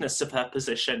weakness of her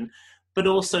position, but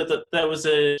also that there was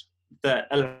that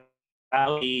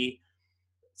allowed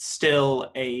still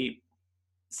a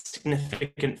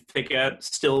significant figure,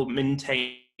 still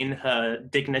maintain her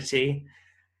dignity,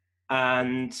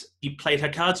 and he played her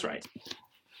cards right.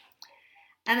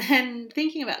 And then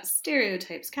thinking about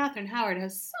stereotypes, Catherine Howard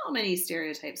has so many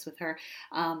stereotypes with her.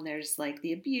 There's like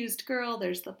the abused girl,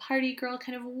 there's the party girl.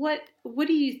 Kind of what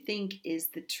do you think is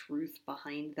the truth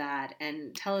behind that?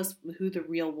 And tell us who the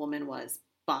real woman was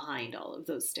behind all of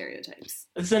those stereotypes.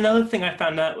 There's another thing I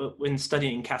found out when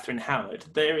studying Catherine Howard.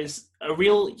 There is a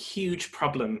real huge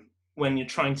problem when you're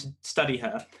trying to study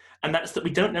her, and that's that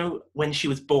we don't know when she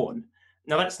was born.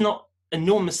 Now, that's not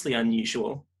enormously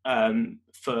unusual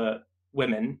for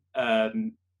women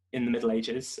in the Middle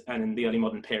Ages and in the early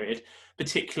modern period,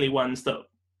 particularly ones that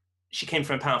she came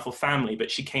from a powerful family,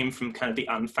 but she came from kind of the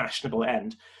unfashionable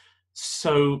end.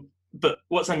 So, but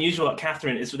what's unusual about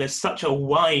Catherine is there's such a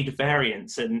wide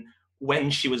variance in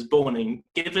when she was born, and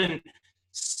given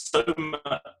so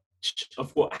much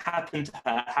of what happened to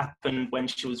her happened when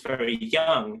she was very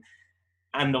young,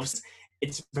 and obviously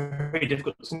it's very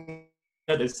difficult to know.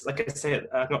 There's, like I said,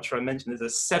 I'm not sure I mentioned,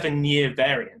 there's a 7-year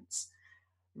variance.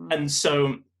 And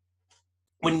so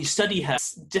when you study her,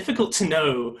 it's difficult to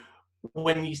know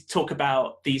when you talk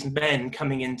about these men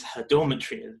coming into her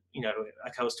dormitory,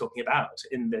 like I was talking about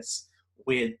in this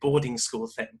weird boarding school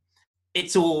thing.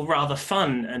 It's all rather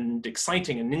fun and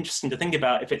exciting and interesting to think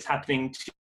about if it's happening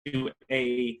to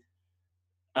a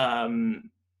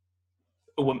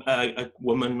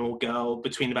woman or girl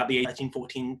between about the age 13,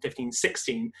 14, 15,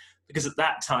 16, because at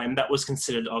that time that was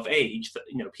considered of age, that,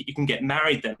 you know, you can get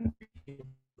married then,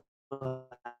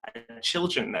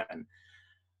 children then.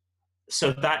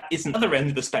 So that is another end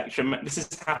of the spectrum. This is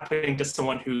happening to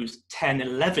someone who's 10,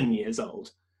 11 years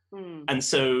old. And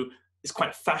so it's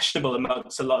quite fashionable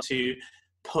amongst a lot to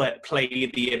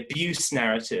play the abuse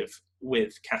narrative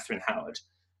with Catherine Howard.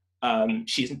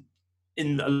 She's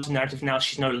in the narrative now,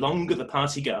 she's no longer the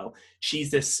party girl.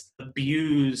 She's this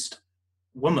abused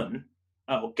woman,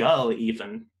 or girl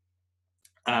even,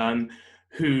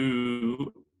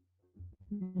 who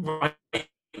right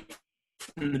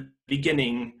from the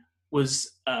beginning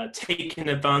was taken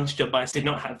advantage of by, did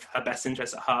not have her best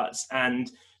interests at heart,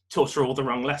 and taught her all the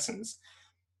wrong lessons.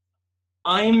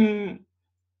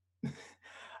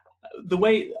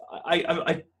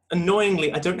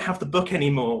 Annoyingly, I don't have the book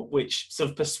anymore, which sort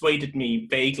of persuaded me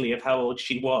vaguely of how old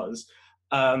she was.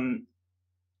 The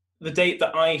date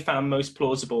that I found most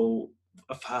plausible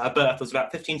of her birth was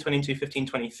about 1522,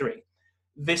 1523.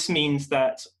 This means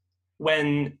that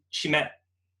when she met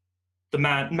the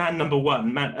man number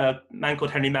one, a man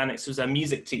called Henry Mannix, who was a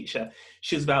music teacher,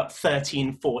 she was about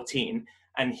 13, 14,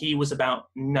 and he was about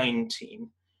 19.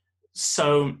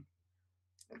 So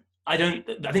I think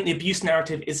the abuse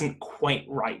narrative isn't quite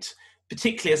right.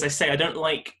 Particularly, as I say, I don't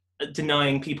like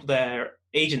denying people their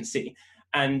agency.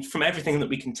 And from everything that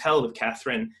we can tell with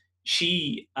Catherine,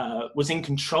 she was in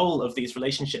control of these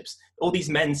relationships. All these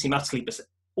men seem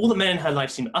all the men in her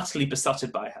life seem utterly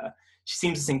besotted by her. She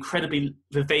seems this incredibly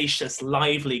vivacious,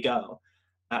 lively girl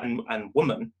and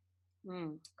woman.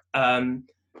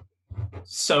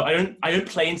 So I don't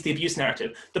play into the abuse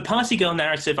narrative. The party girl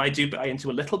narrative I do buy into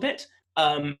a little bit,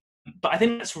 but I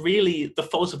think that's really the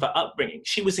fault of her upbringing.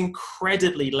 She was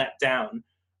incredibly let down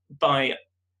by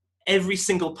every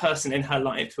single person in her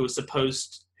life who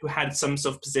had some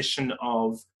sort of position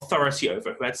of authority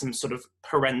over, who had some sort of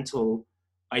parental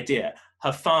idea.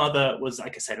 Her father was,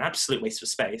 like I said, an absolute waste of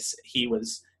space. He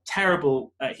was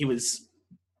terrible.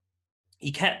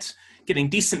 He kept getting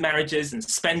decent marriages and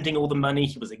spending all the money.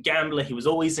 He was a gambler. He was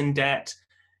always in debt.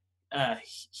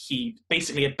 He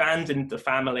basically abandoned the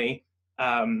family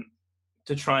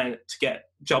to try to get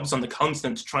jobs on the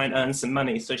continent to try and earn some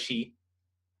money. So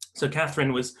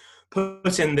Catherine was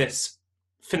put in this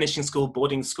finishing school,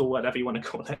 boarding school, whatever you want to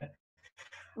call it.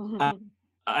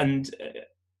 And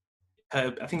I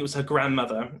think it was her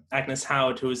grandmother, Agnes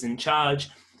Howard, who was in charge.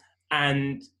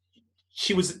 And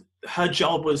her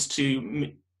job was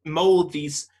to mold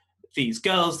these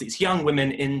girls, these young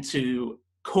women, into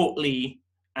courtly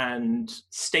and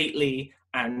stately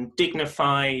and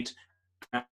dignified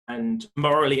and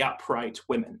morally upright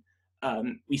women.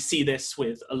 We see this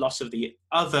with a lot of the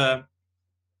other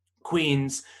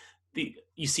queens.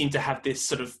 You seem to have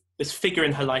this figure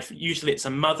in her life. Usually it's a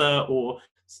mother or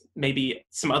maybe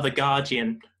some other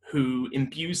guardian who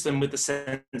imbues them with the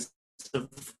sense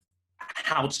of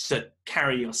how to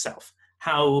carry yourself,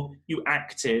 how you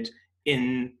acted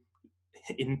in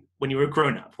when you were a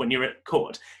grown-up, when you were at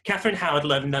court. Catherine Howard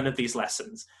learned none of these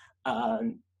lessons.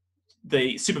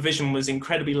 The supervision was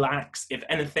incredibly lax. If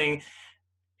anything,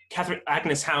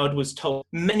 Agnes Howard was told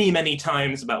many, many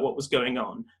times about what was going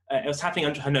on. It was happening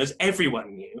under her nose.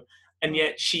 Everyone knew. And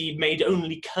yet she made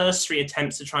only cursory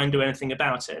attempts to try and do anything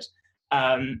about it.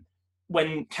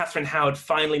 When Catherine Howard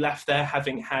finally left there,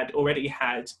 having already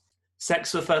had sex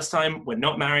for the first time, we're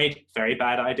not married, very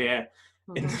bad idea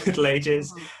in the Middle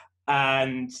Ages.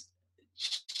 And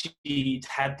she'd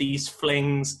had these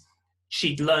flings.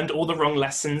 She'd learned all the wrong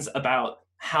lessons about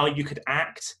how you could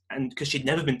act, and because she'd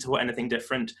never been taught anything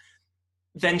different.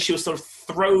 Then she was sort of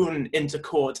thrown into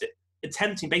court,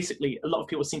 attempting, basically, a lot of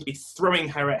people seem to be throwing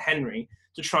her at Henry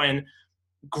to try and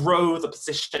grow the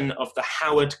position of the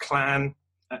Howard clan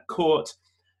at court.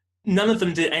 None of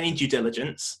them did any due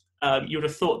diligence. You would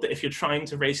have thought that if you're trying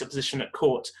to raise your position at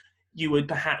court, you would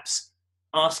perhaps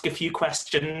ask a few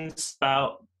questions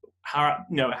about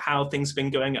how things have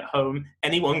been going at home.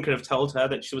 Anyone could have told her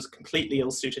that she was completely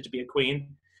ill-suited to be a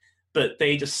queen, but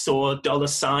they just saw dollar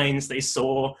signs. They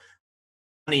saw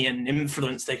money and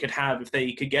influence they could have if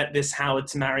they could get this Howard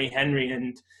to marry Henry.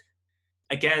 And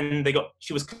again,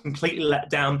 she was completely let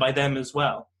down by them as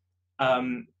well.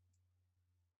 And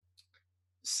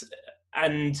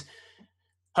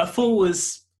her fall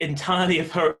is entirely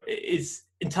of her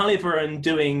own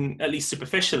doing, at least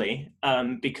superficially,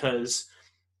 because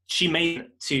she made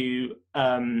to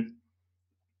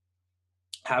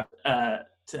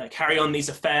carry on these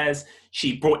affairs.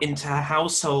 She brought into her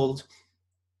household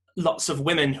lots of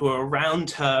women who were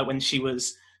around her when she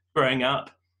was growing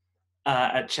up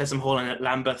at Chesham Hall and at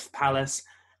Lambeth Palace.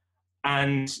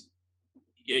 And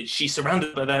she's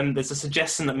surrounded by them. There's a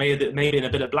suggestion that maybe in a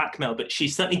bit of blackmail, but she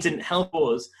certainly didn't help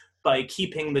us by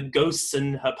keeping the ghosts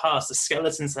in her past, the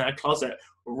skeletons in her closet,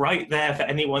 right there for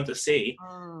anyone to see.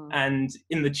 And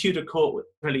in the Tudor court,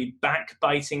 really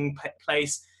backbiting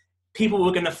place, people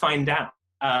were going to find out.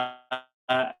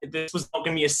 This was not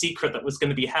going to be a secret that was going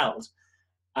to be held.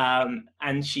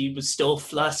 And she was still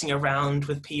flirting around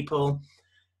with people.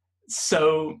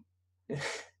 So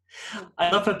I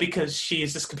love her because she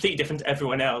is just completely different to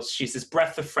everyone else. She's this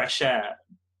breath of fresh air,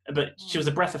 but she was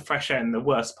a breath of fresh air in the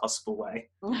worst possible way.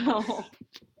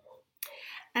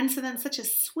 And so then such a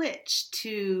switch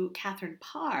to Catherine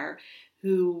Parr,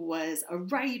 who was a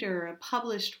writer, a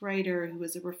published writer, who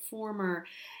was a reformer.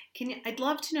 I'd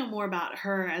love to know more about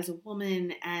her as a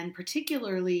woman, and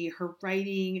particularly her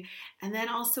writing, and then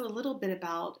also a little bit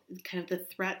about kind of the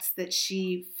threats that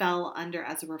she fell under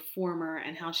as a reformer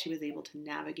and how she was able to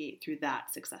navigate through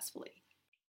that successfully.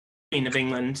 Queen of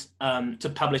England,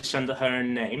 to publish under her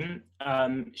own name.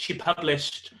 She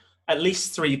published at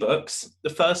least 3 books. The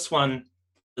first one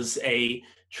was a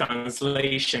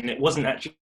translation. It wasn't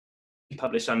actually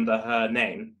published under her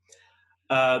name.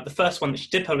 The first one that she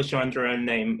did publish under her own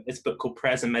name is a book called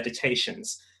Prayers and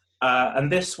Meditations.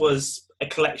 And this was a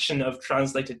collection of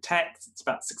translated texts. It's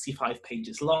about 65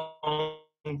 pages long,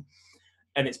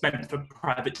 and it's meant for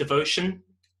private devotion.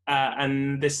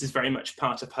 And this is very much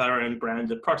part of her own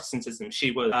brand of Protestantism.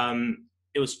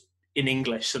 It was in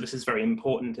English, so this is very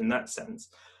important in that sense.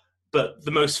 But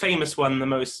the most famous one, the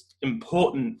most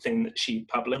important thing that she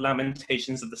published,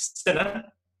 Lamentations of the Sinner.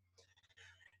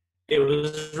 It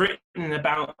was written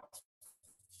about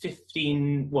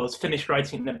finished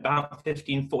writing in about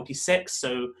 1546.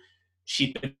 So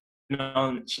she'd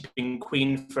been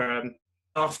queen for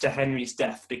after Henry's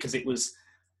death, because it was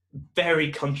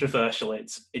very controversial.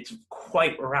 It's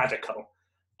quite radical.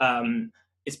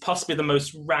 It's possibly the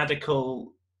most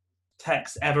radical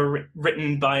text ever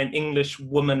written by an English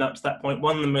woman up to that point.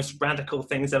 One of the most radical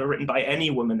things ever written by any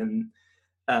woman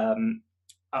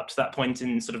up to that point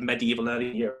in sort of medieval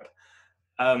early Europe.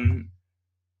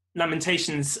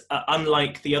 Lamentations,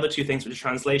 unlike the other 2 things, which are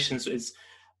translations, is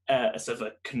a sort of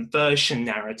a conversion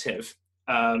narrative.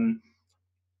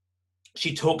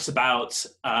 She talks about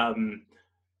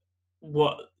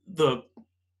what the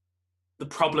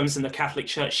problems in the Catholic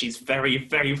Church. She's very,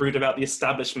 very rude about the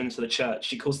establishment of the church.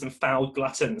 She calls them foul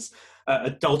gluttons,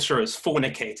 adulterers,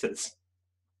 fornicators.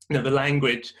 The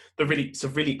language, the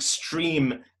really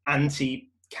extreme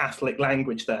anti-Catholic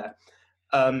language there.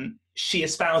 She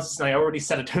espouses, and I already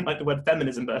said I don't like the word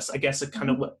feminism, but I guess a kind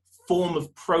of form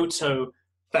of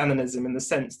proto-feminism, in the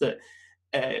sense that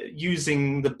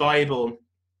using the Bible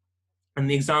and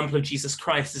the example of Jesus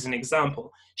Christ as an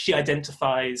example, she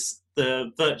identifies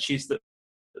the virtues that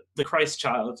the Christ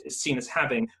child is seen as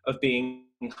having, of being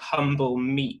humble,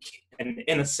 meek, and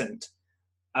innocent.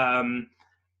 And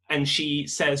she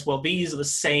says, well, these are the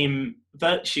same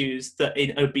virtues that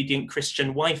an obedient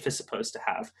Christian wife is supposed to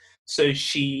have. So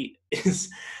she is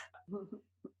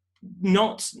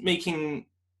not making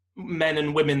men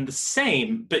and women the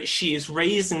same, but she is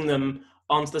raising them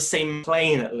onto the same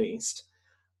plane, at least.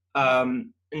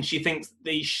 And she thinks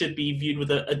they should be viewed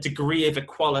with a degree of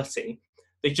equality.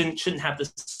 They shouldn't have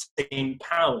the same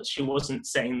powers. She wasn't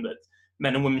saying that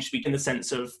men and women should be in the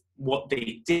sense of what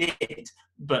they did,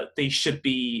 but they should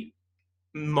be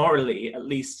morally at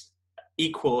least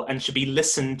equal and should be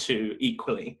listened to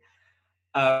equally.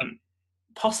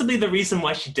 Possibly the reason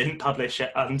why she didn't publish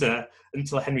it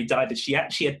until Henry died is she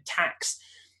actually attacks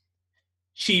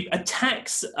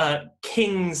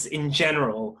kings in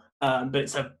general,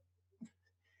 but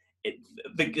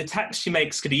the attacks she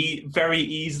makes could very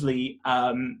easily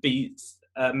be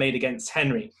made against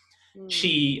Henry.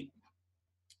 She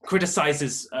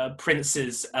criticizes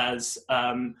princes as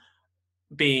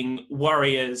being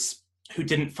warriors who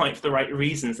didn't fight for the right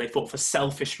reasons. They fought for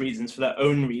selfish reasons, for their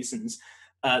own reasons.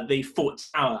 They fought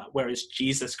power, whereas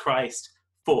Jesus Christ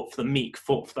fought for the meek,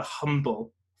 fought for the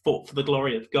humble, fought for the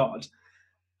glory of God.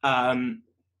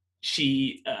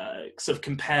 She sort of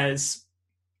compares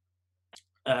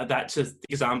that to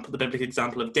the biblical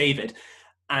example of David.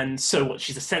 And so what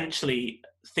she's essentially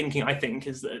thinking, I think,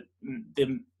 is that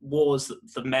the wars that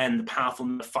the men, the powerful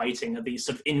men, are fighting are these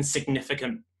sort of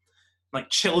insignificant, like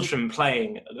children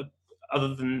playing,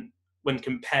 other than when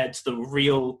compared to the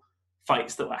real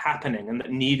fights that were happening and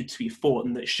that needed to be fought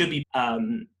and that should be.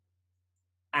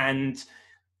 And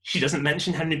she doesn't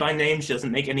mention Henry by name. She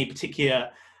doesn't make any particular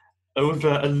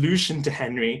overt allusion to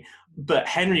Henry. But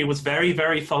Henry was very,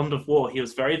 very fond of war. He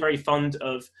was very, very fond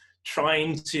of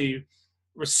trying to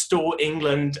restore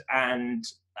England and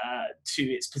to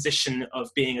its position of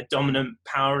being a dominant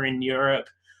power in Europe,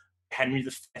 Henry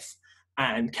V,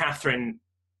 and Catherine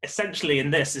essentially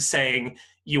in this is saying,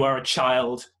 you are a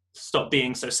child, stop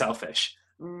being so selfish.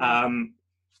 To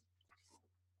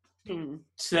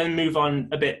then move on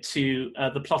a bit to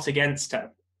the plot against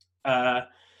her. As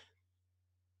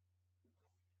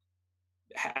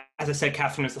I said,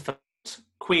 Catherine was the first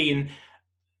queen.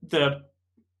 The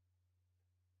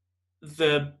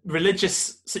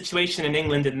religious situation in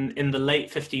England in the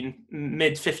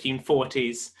mid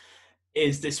 1540s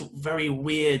is this very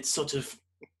weird sort of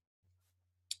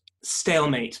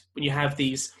stalemate when you have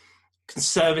these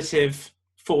conservative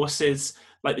forces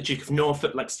like the Duke of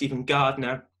Norfolk, like Stephen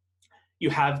Gardiner. You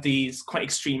have these quite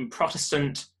extreme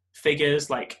Protestant figures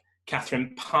like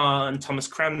Catherine Parr and Thomas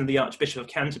Cranmer, the Archbishop of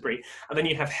Canterbury. And then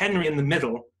you have Henry in the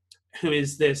middle, who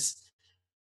is this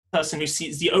person who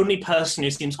sees the only person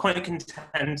who seems quite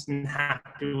content and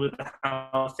happy with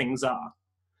how things are.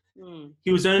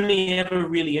 He was only ever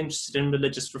really interested in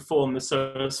religious reform as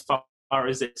far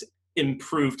as it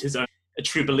improved his own, a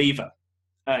true believer.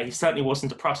 He certainly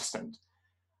wasn't a Protestant.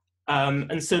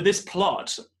 And so this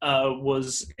plot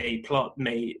was a plot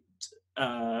made,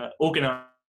 organized.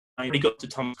 He got to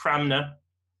Thomas Cranmer,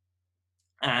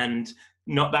 and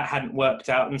that hadn't worked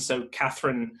out. And so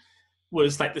Catherine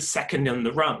was like the second on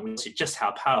the rung. Just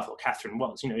how powerful Catherine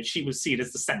was. She was seen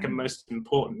as the second most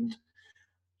important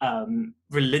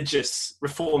religious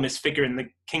reformist figure in the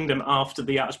kingdom after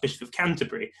the Archbishop of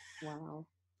Canterbury. Wow.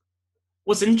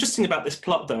 What's interesting about this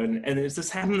plot, though, and this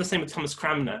happened the same with Thomas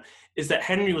Cranmer, is that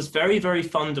Henry was very, very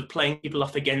fond of playing people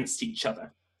off against each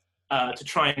other to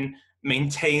try and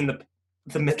maintain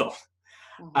the middle.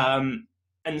 And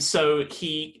so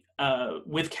he,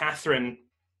 with Catherine,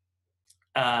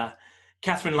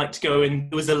 Catherine liked to go in,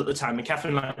 it was ill at the time, and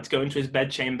Catherine liked to go into his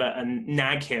bedchamber and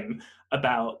nag him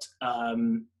about how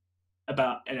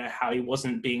he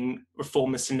wasn't being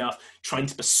reformist enough, trying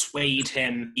to persuade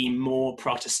him to be more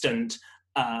Protestant,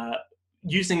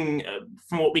 using,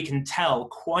 from what we can tell,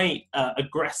 quite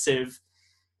aggressive,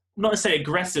 not necessarily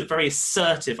aggressive, very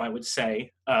assertive, I would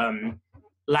say,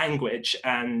 language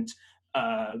and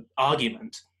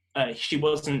argument. She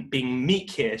wasn't being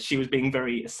meek here, she was being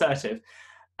very assertive.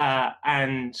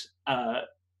 And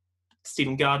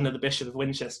Stephen Gardiner, the Bishop of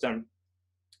Winchester,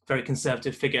 very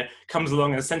conservative figure, comes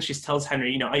along and essentially tells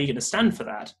Henry, are you going to stand for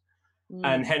that?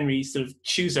 And Henry sort of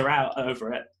chews her out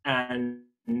over it and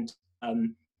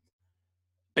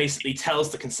basically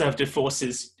tells the conservative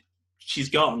forces, she's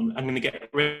gone, I'm going to get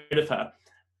rid of her.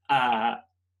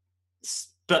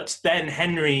 But then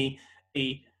Henry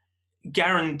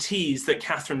guarantees that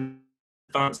Catherine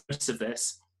advances of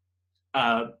this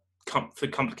for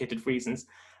complicated reasons.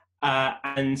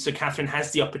 And so Catherine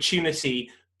has the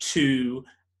opportunity to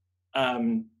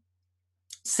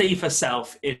save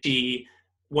herself if she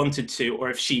wanted to, or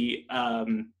if she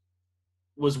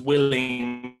was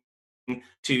willing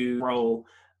to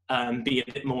be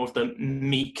a bit more of the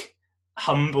meek,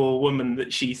 humble woman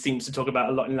that she seems to talk about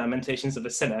a lot in Lamentations of a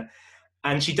Sinner.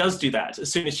 And she does do that.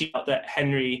 As soon as she got that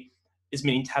Henry is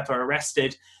meaning to have her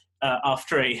arrested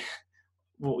after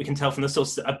what we can tell from the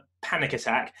sources, a panic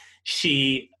attack,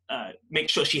 she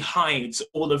makes sure she hides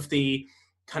all of the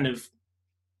kind of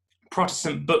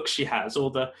Protestant books she has, all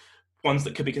the ones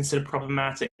that could be considered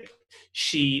problematic.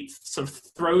 She sort of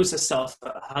throws herself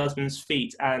at her husband's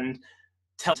feet and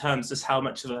tells terms just how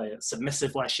much of a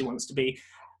submissive wife she wants to be.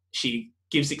 She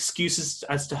gives excuses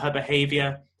as to her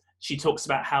behavior. She talks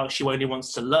about how she only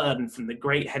wants to learn from the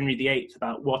great Henry VIII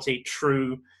about what a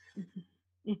true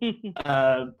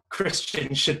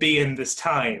Christian should be in this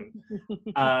time.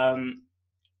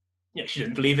 She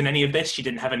didn't believe in any of this. She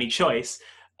didn't have any choice,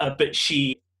 but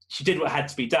she did what had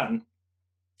to be done.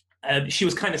 She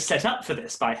was kind of set up for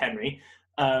this by Henry.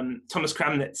 Thomas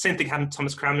Cranmer, same thing happened to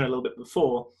Thomas Cranmer a little bit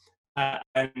before.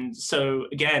 And so,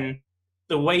 again,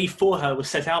 the way for her was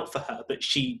set out for her, but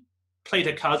she played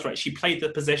her cards right. She played the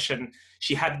position.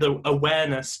 She had the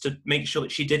awareness to make sure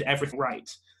that she did everything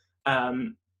right.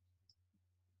 And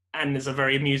there's a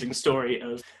very amusing story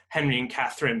of Henry and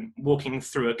Catherine walking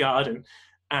through a garden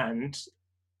and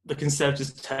the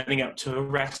Conservatives turning up to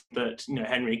arrest, but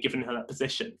Henry had given her that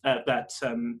position,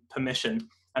 permission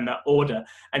and that order,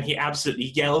 and he absolutely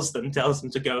yells them, tells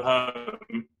them to go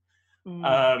home.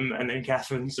 And then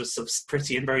Catherine's just sort of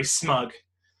pretty and very smug.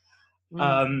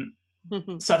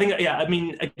 So I think,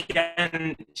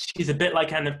 again, she's a bit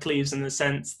like Anne of Cleves in the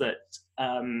sense that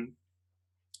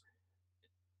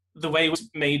the way was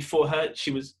made for her.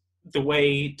 The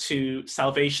way to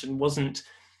salvation wasn't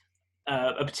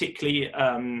a particularly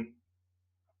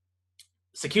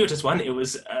circuitous one. It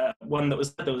was one that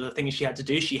was a thing she had to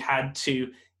do. She had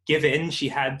to give in. She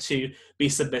had to be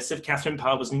submissive. Catherine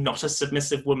Parr was not a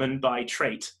submissive woman by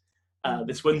trait.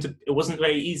 It wasn't a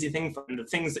very easy thing for her. The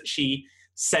things that she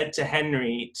said to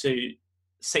Henry to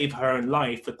save her own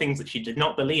life were things that she did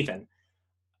not believe in.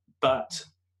 But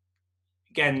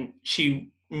again, she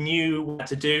knew what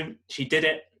to do. She did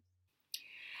it.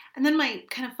 And then my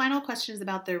kind of final question is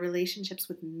about their relationships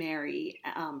with Mary,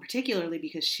 particularly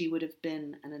because she would have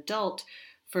been an adult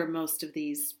for most of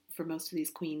these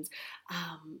queens.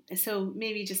 So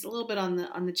maybe just a little bit on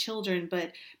the children,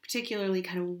 but particularly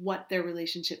kind of what their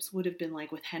relationships would have been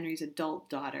like with Henry's adult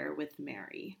daughter, with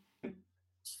Mary.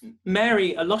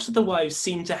 Mary, a lot of the wives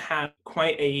seem to have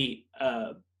quite a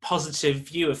positive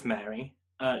view of Mary.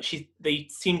 They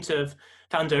seem to have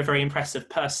found her a very impressive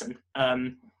person.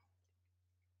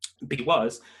 He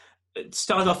was.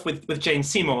 Start off with Jane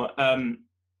Seymour.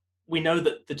 We know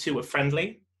that the two were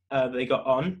friendly. They got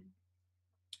on.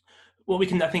 What we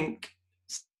can, I think,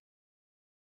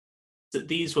 that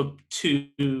these were two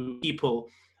people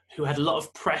who had a lot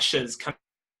of pressures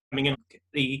coming in.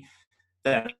 The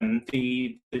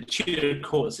Tudor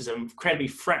court is an incredibly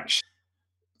fractious,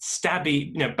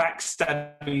 stabby,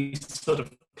 backstabby sort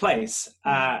of place,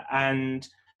 and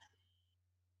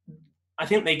I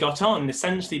think they got on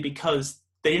essentially because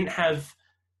they didn't have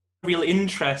real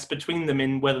interest between them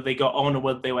in whether they got on or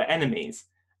whether they were enemies.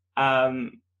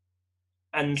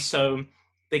 And so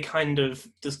they kind of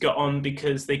just got on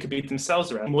because they could be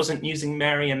themselves around. Wasn't using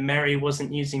Mary and Mary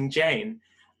wasn't using Jane.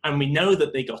 And we know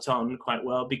that they got on quite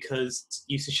well because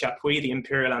Eustace Chapuis, the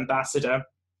imperial ambassador,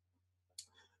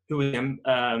 who was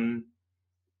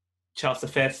Charles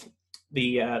V,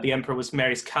 the emperor, was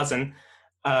Mary's cousin.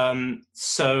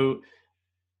 So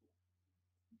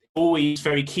always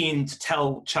very keen to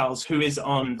tell Charles who is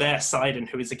on their side and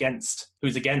who is against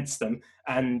them.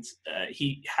 And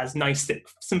he has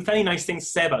some very nice things to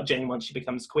say about Jane once she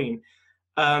becomes queen.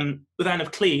 With Anne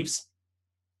of Cleves,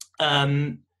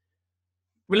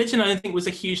 religion, I don't think, was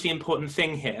a hugely important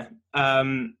thing here.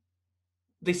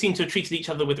 They seem to have treated each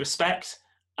other with respect.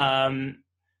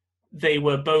 They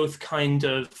were both kind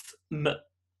of...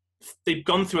 They've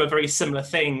gone through a very similar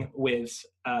thing with...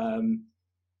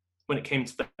 when it came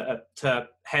to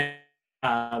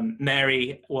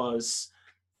Mary was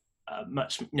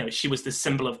she was the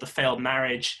symbol of the failed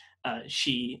marriage.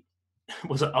 She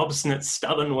was an obstinate,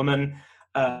 stubborn woman,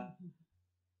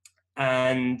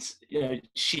 and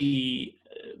she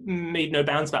made no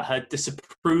bounds about her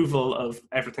disapproval of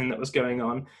everything that was going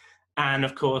on, and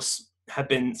of course had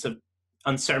been sort of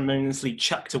unceremoniously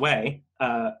chucked away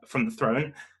from the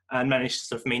throne and managed to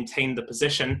sort of maintain the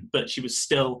position, but it was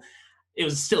still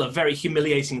a very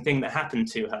humiliating thing that happened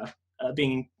to her,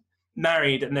 being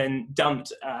married and then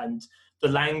dumped, and the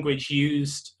language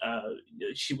used,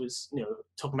 she was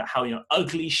talking about how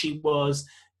ugly she was.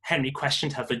 Henry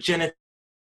questioned her virginity.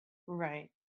 Right.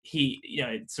 He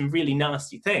some really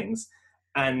nasty things,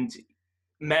 and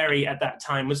Mary at that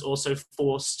time was also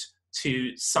forced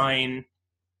to sign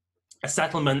a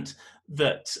settlement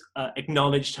that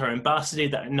acknowledged her ambassador,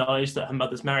 that acknowledged that her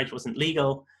mother's marriage wasn't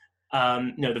legal.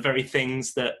 The very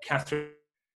things that Catherine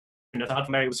of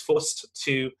Mary was forced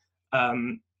to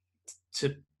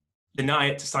deny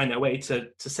it, to sign their way to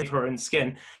save her own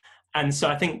skin. And so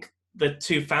I think the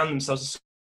two found themselves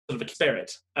sort of a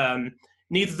spirit.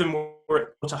 Neither of them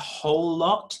were a whole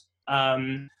lot.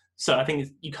 So I think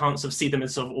you can't sort of see them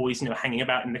as sort of always, hanging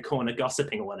about in the corner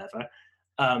gossiping or whatever.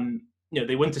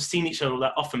 They wouldn't have seen each other all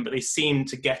that often, but they seemed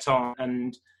to get on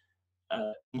and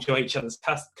enjoy each other's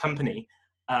company.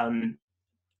 Anne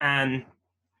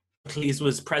Cleves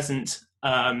was present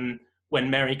when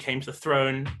Mary came to the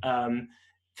throne.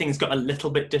 Things got a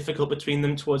little bit difficult between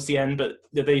them towards the end, but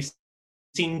they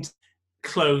seemed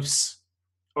close,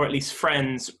 or at least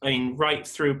friends, right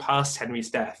through past Henry's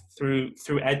death, through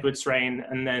Edward's reign,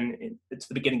 and then to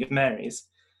the beginning of Mary's.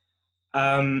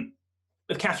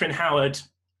 With Catherine Howard,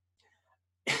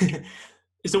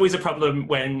 it's always a problem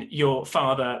when your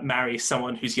father marries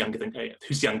someone who's younger than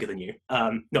you.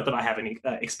 Not that I have any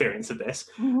experience of this,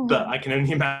 but I can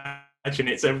only imagine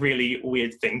it's a really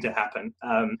weird thing to happen.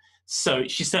 So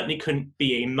she certainly couldn't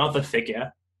be a mother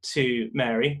figure to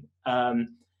Mary.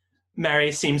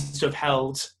 Mary seems to have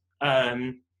held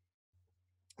Catherine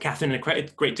in a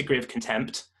great degree of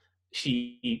contempt.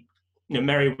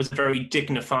 Mary was a very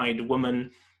dignified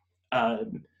woman.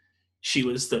 She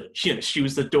was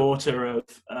the daughter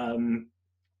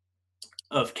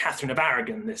of Catherine of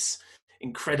Aragon, this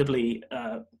incredibly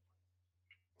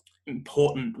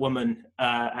important woman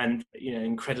and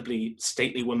incredibly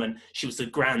stately woman. She was the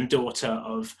granddaughter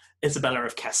of Isabella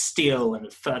of Castile and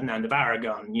of Ferdinand of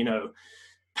Aragon,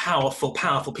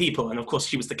 powerful people. And of course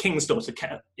she was the king's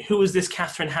daughter. Who is this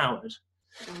Catherine Howard?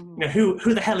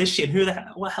 Who the hell is she,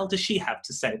 and what hell does she have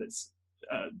to say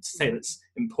that's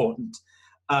important?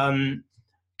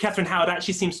 Catherine Howard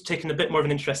actually seems to have taken a bit more of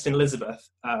an interest in Elizabeth.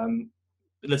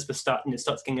 Elizabeth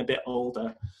starts getting a bit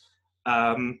older.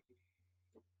 And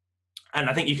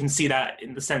I think you can see that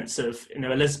in the sense of,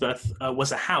 Elizabeth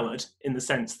was a Howard, in the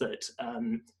sense that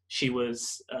she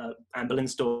was Anne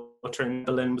Boleyn's daughter, and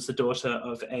Boleyn was the daughter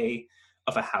of a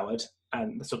Howard,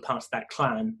 and sort of part of that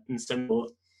clan. And so,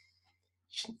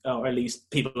 or at least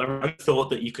people around thought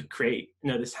that you could create,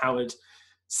 this Howard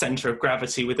center of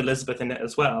gravity with Elizabeth in it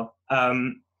as well.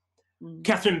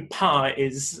 Catherine Parr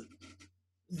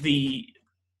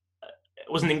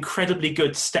was an incredibly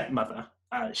good stepmother.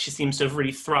 She seems to have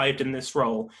really thrived in this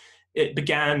role. It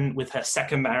began with her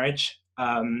second marriage.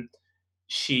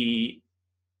 She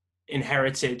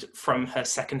inherited from her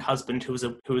second husband, who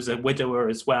was a widower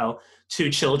as well,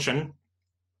 2 children.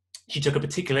 She took a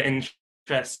particular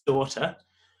interest daughter,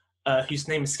 whose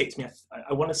name escapes me.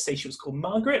 I want to say she was called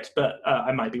Margaret, but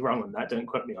I might be wrong on that. Don't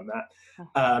quote me on that.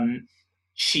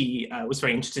 She was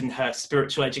very interested in her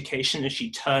spiritual education, and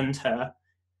she turned her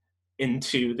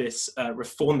into this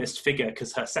reformist figure,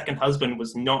 because her second husband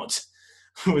was not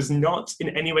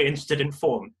in any way interested in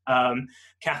reform.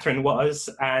 Catherine was,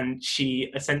 and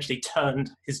she essentially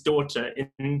turned his daughter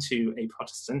into a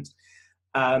Protestant.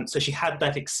 So she had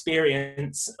that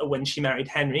experience when she married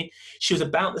Henry. She was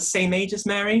about the same age as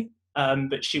Mary,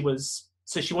 but she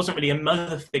wasn't really a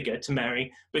mother figure to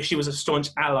Mary, but she was a staunch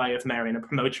ally of Mary and a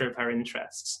promoter of her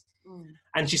interests.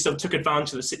 And she sort of took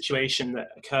advantage of the situation that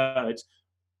occurred.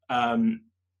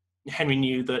 Henry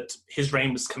knew that his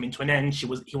reign was coming to an end. He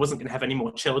wasn't going to have any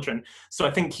more children. So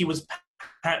I think he was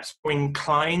perhaps more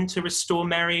inclined to restore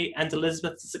Mary and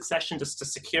Elizabeth's succession, just to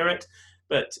secure it.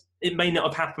 But it may not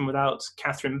have happened without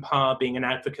Catherine Parr being an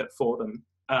advocate for them,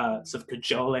 sort of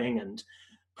cajoling and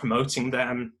promoting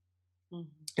them,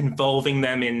 involving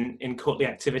them in courtly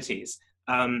activities.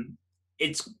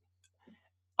 It's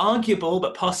arguable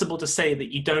but possible to say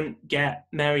that you don't get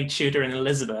Mary Tudor and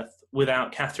Elizabeth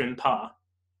without Catherine Parr.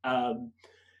 I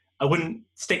wouldn't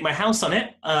stake my house on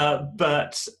it,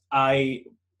 but I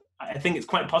think it's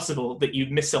quite possible that you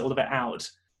miss all of it out,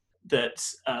 that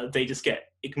they just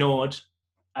get ignored,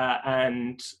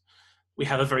 and we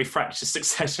have a very fractious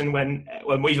succession when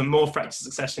even more fractious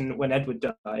succession when Edward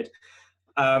died.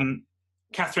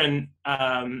 Catherine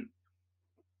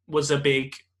was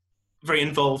very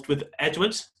involved with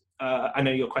Edward. I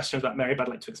know your question was about Mary, but I'd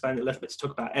like to expand a little bit to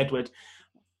talk about Edward.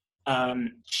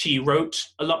 She wrote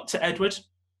a lot to Edward,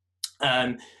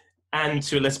 and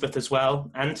to Elizabeth as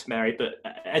well, and to Mary, but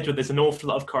Edward, there's an awful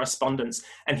lot of correspondence,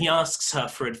 and he asks her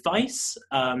for advice.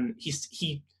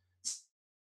 He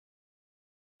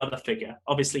mother figure.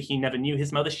 Obviously, he never knew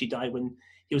his mother. She died when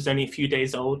he was only a few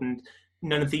days old, and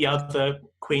none of the other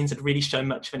queens had really shown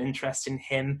much of an interest in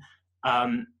him.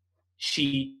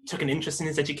 She took an interest in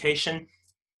his education.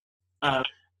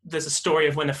 There's a story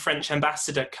of when a French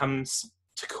ambassador comes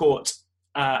to court,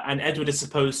 and Edward is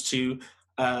supposed to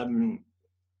go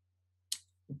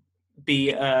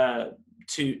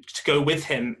with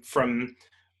him from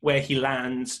where he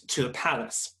lands to the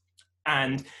palace.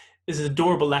 And there's an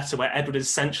adorable letter where Edward is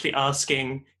essentially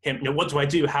asking him, what do I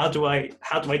do? How do I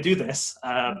do this?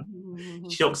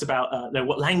 She talks about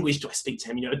what language do I speak to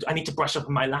him? I need to brush up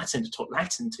on my Latin to talk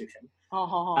Latin to him.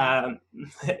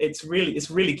 It's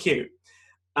really cute.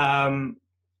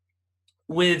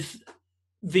 With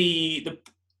the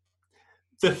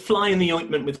fly in the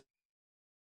ointment with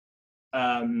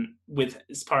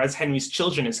as far as Henry's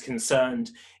children is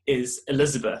concerned is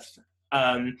Elizabeth.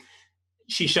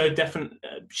 She showed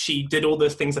she did all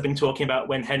those things I've been talking about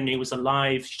when Henry was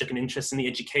alive. She took an interest in the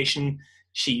education.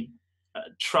 She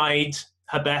tried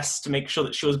her best to make sure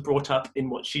that she was brought up in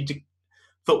what she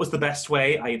thought was the best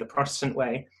way, i.e. the Protestant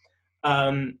way.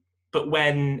 But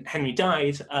when Henry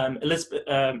died,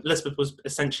 Elizabeth was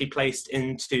essentially placed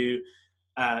into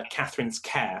Catherine's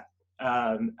care,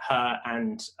 her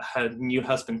and her new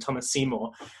husband, Thomas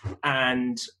Seymour,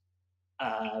 and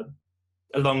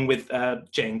along with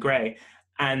Jane Grey.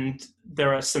 And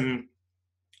there are some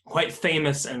quite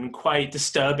famous and quite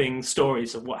disturbing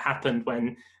stories of what happened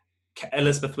when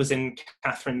Elizabeth was in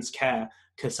Catherine's care,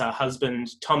 because her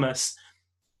husband, Thomas,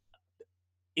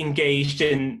 engaged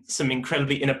in some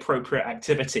incredibly inappropriate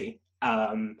activity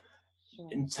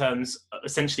in terms of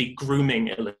essentially grooming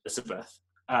Elizabeth.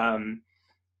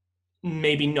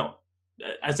 Maybe not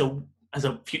as a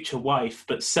future wife,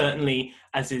 but certainly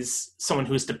as is someone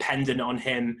who is dependent on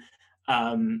him.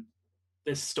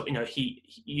 He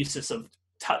used to sort of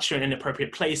touch her in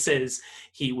inappropriate places.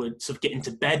 He would sort of get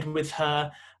into bed with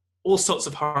her, all sorts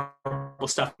of horrible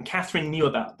stuff. And Catherine knew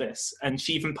about this, and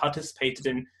she even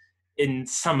participated in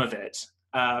some of it.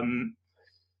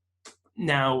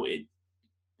 Now,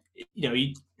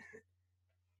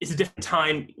 it's a different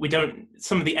time.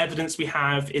 Some of the evidence we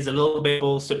have is a little bit,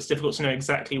 so it's difficult to know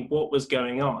exactly what was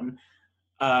going on.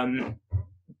 But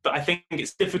I think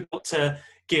it's difficult to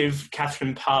give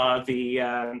Catherine Parr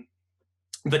the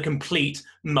complete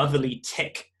motherly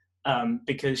tick,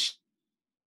 because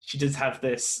she does have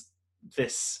this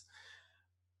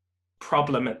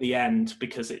problem at the end,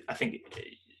 because I think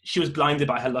she was blinded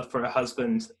by her love for her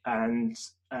husband, and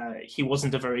he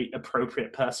wasn't a very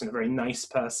appropriate person, a very nice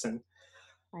person.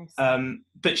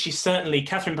 But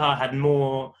Catherine Parr had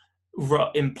more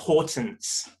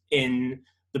importance in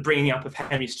the bringing up of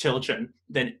Henry's children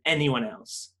than anyone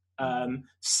else.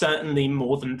 Certainly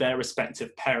more than their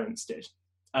respective parents did.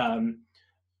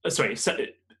 Certainly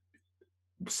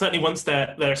once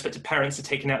their respective parents are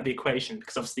taken out of the equation,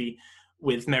 because obviously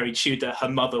with Mary Tudor, her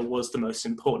mother was the most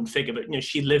important figure, but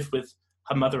she lived with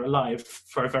her mother alive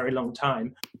for a very long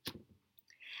time.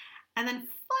 And then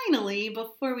finally,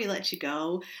 before we let you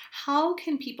go, how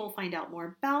can people find out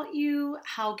more about you?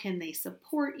 How can they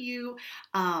support you?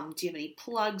 Do you have any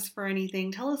plugs for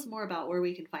anything? Tell us more about where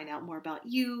we can find out more about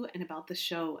you and about the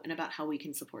show and about how we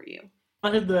can support you. I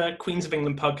did the Queens of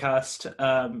England podcast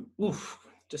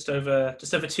just over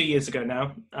 2 years ago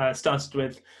now. Started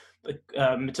with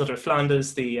Matilda of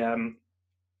Flanders, the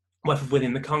wife of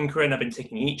William the Conqueror, and I've been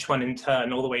taking each one in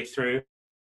turn all the way through.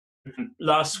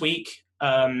 Last week,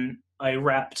 I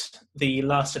wrapped the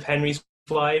last of Henry's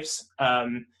wives.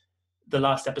 The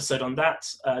last episode on that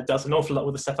does an awful lot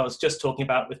with the stuff I was just talking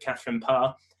about with Catherine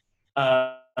Parr.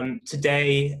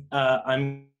 Today,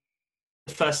 I'm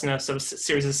the first in a sort of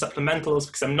series of supplementals,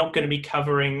 because I'm not going to be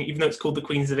covering, even though it's called the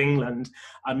Queens of England,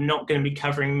 I'm not going to be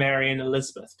covering Mary and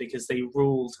Elizabeth, because they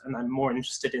ruled, and I'm more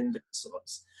interested in the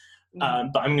sorts. But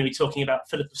I'm going to be talking about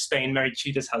Philip of Spain, Mary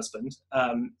Tudor's husband.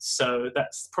 So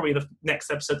that's probably the next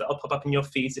episode that will pop up in your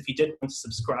feeds if you did want to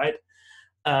subscribe.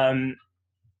 I'm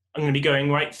going to be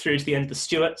going right through to the end of the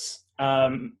Stuarts.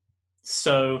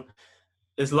 So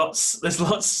there's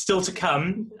lots still to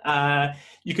come.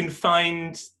 You can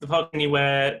find the podcast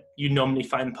anywhere you normally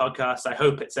find podcasts. I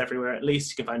hope it's everywhere at least.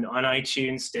 You can find it on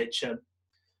iTunes, Stitcher,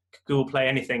 Google Play,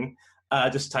 anything.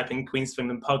 Just type in Queens of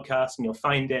England podcast and you'll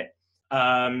find it.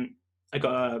 I'm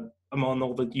on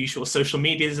all the usual social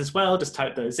medias as well. Just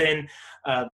type those in.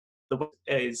 The website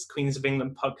is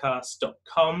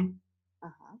queensofenglandpodcast.com,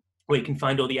 where you can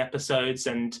find all the episodes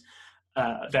and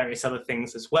various other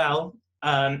things as well.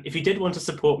 If you did want to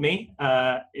support me,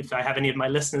 if I have any of my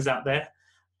listeners out there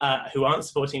who aren't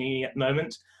supporting me at the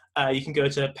moment, you can go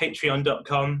to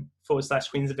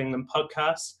patreon.com/Queens of England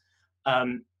podcast.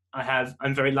 I'm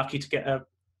very lucky to have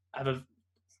a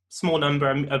small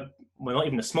number, well, not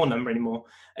even a small number anymore,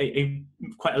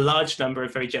 quite a large number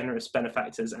of very generous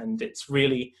benefactors, and it's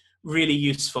really, really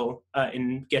useful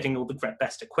in getting all the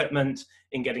best equipment,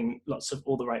 in getting lots of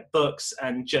all the right books,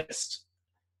 and just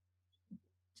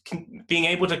being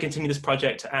able to continue this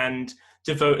project and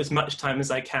devote as much time as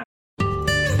I can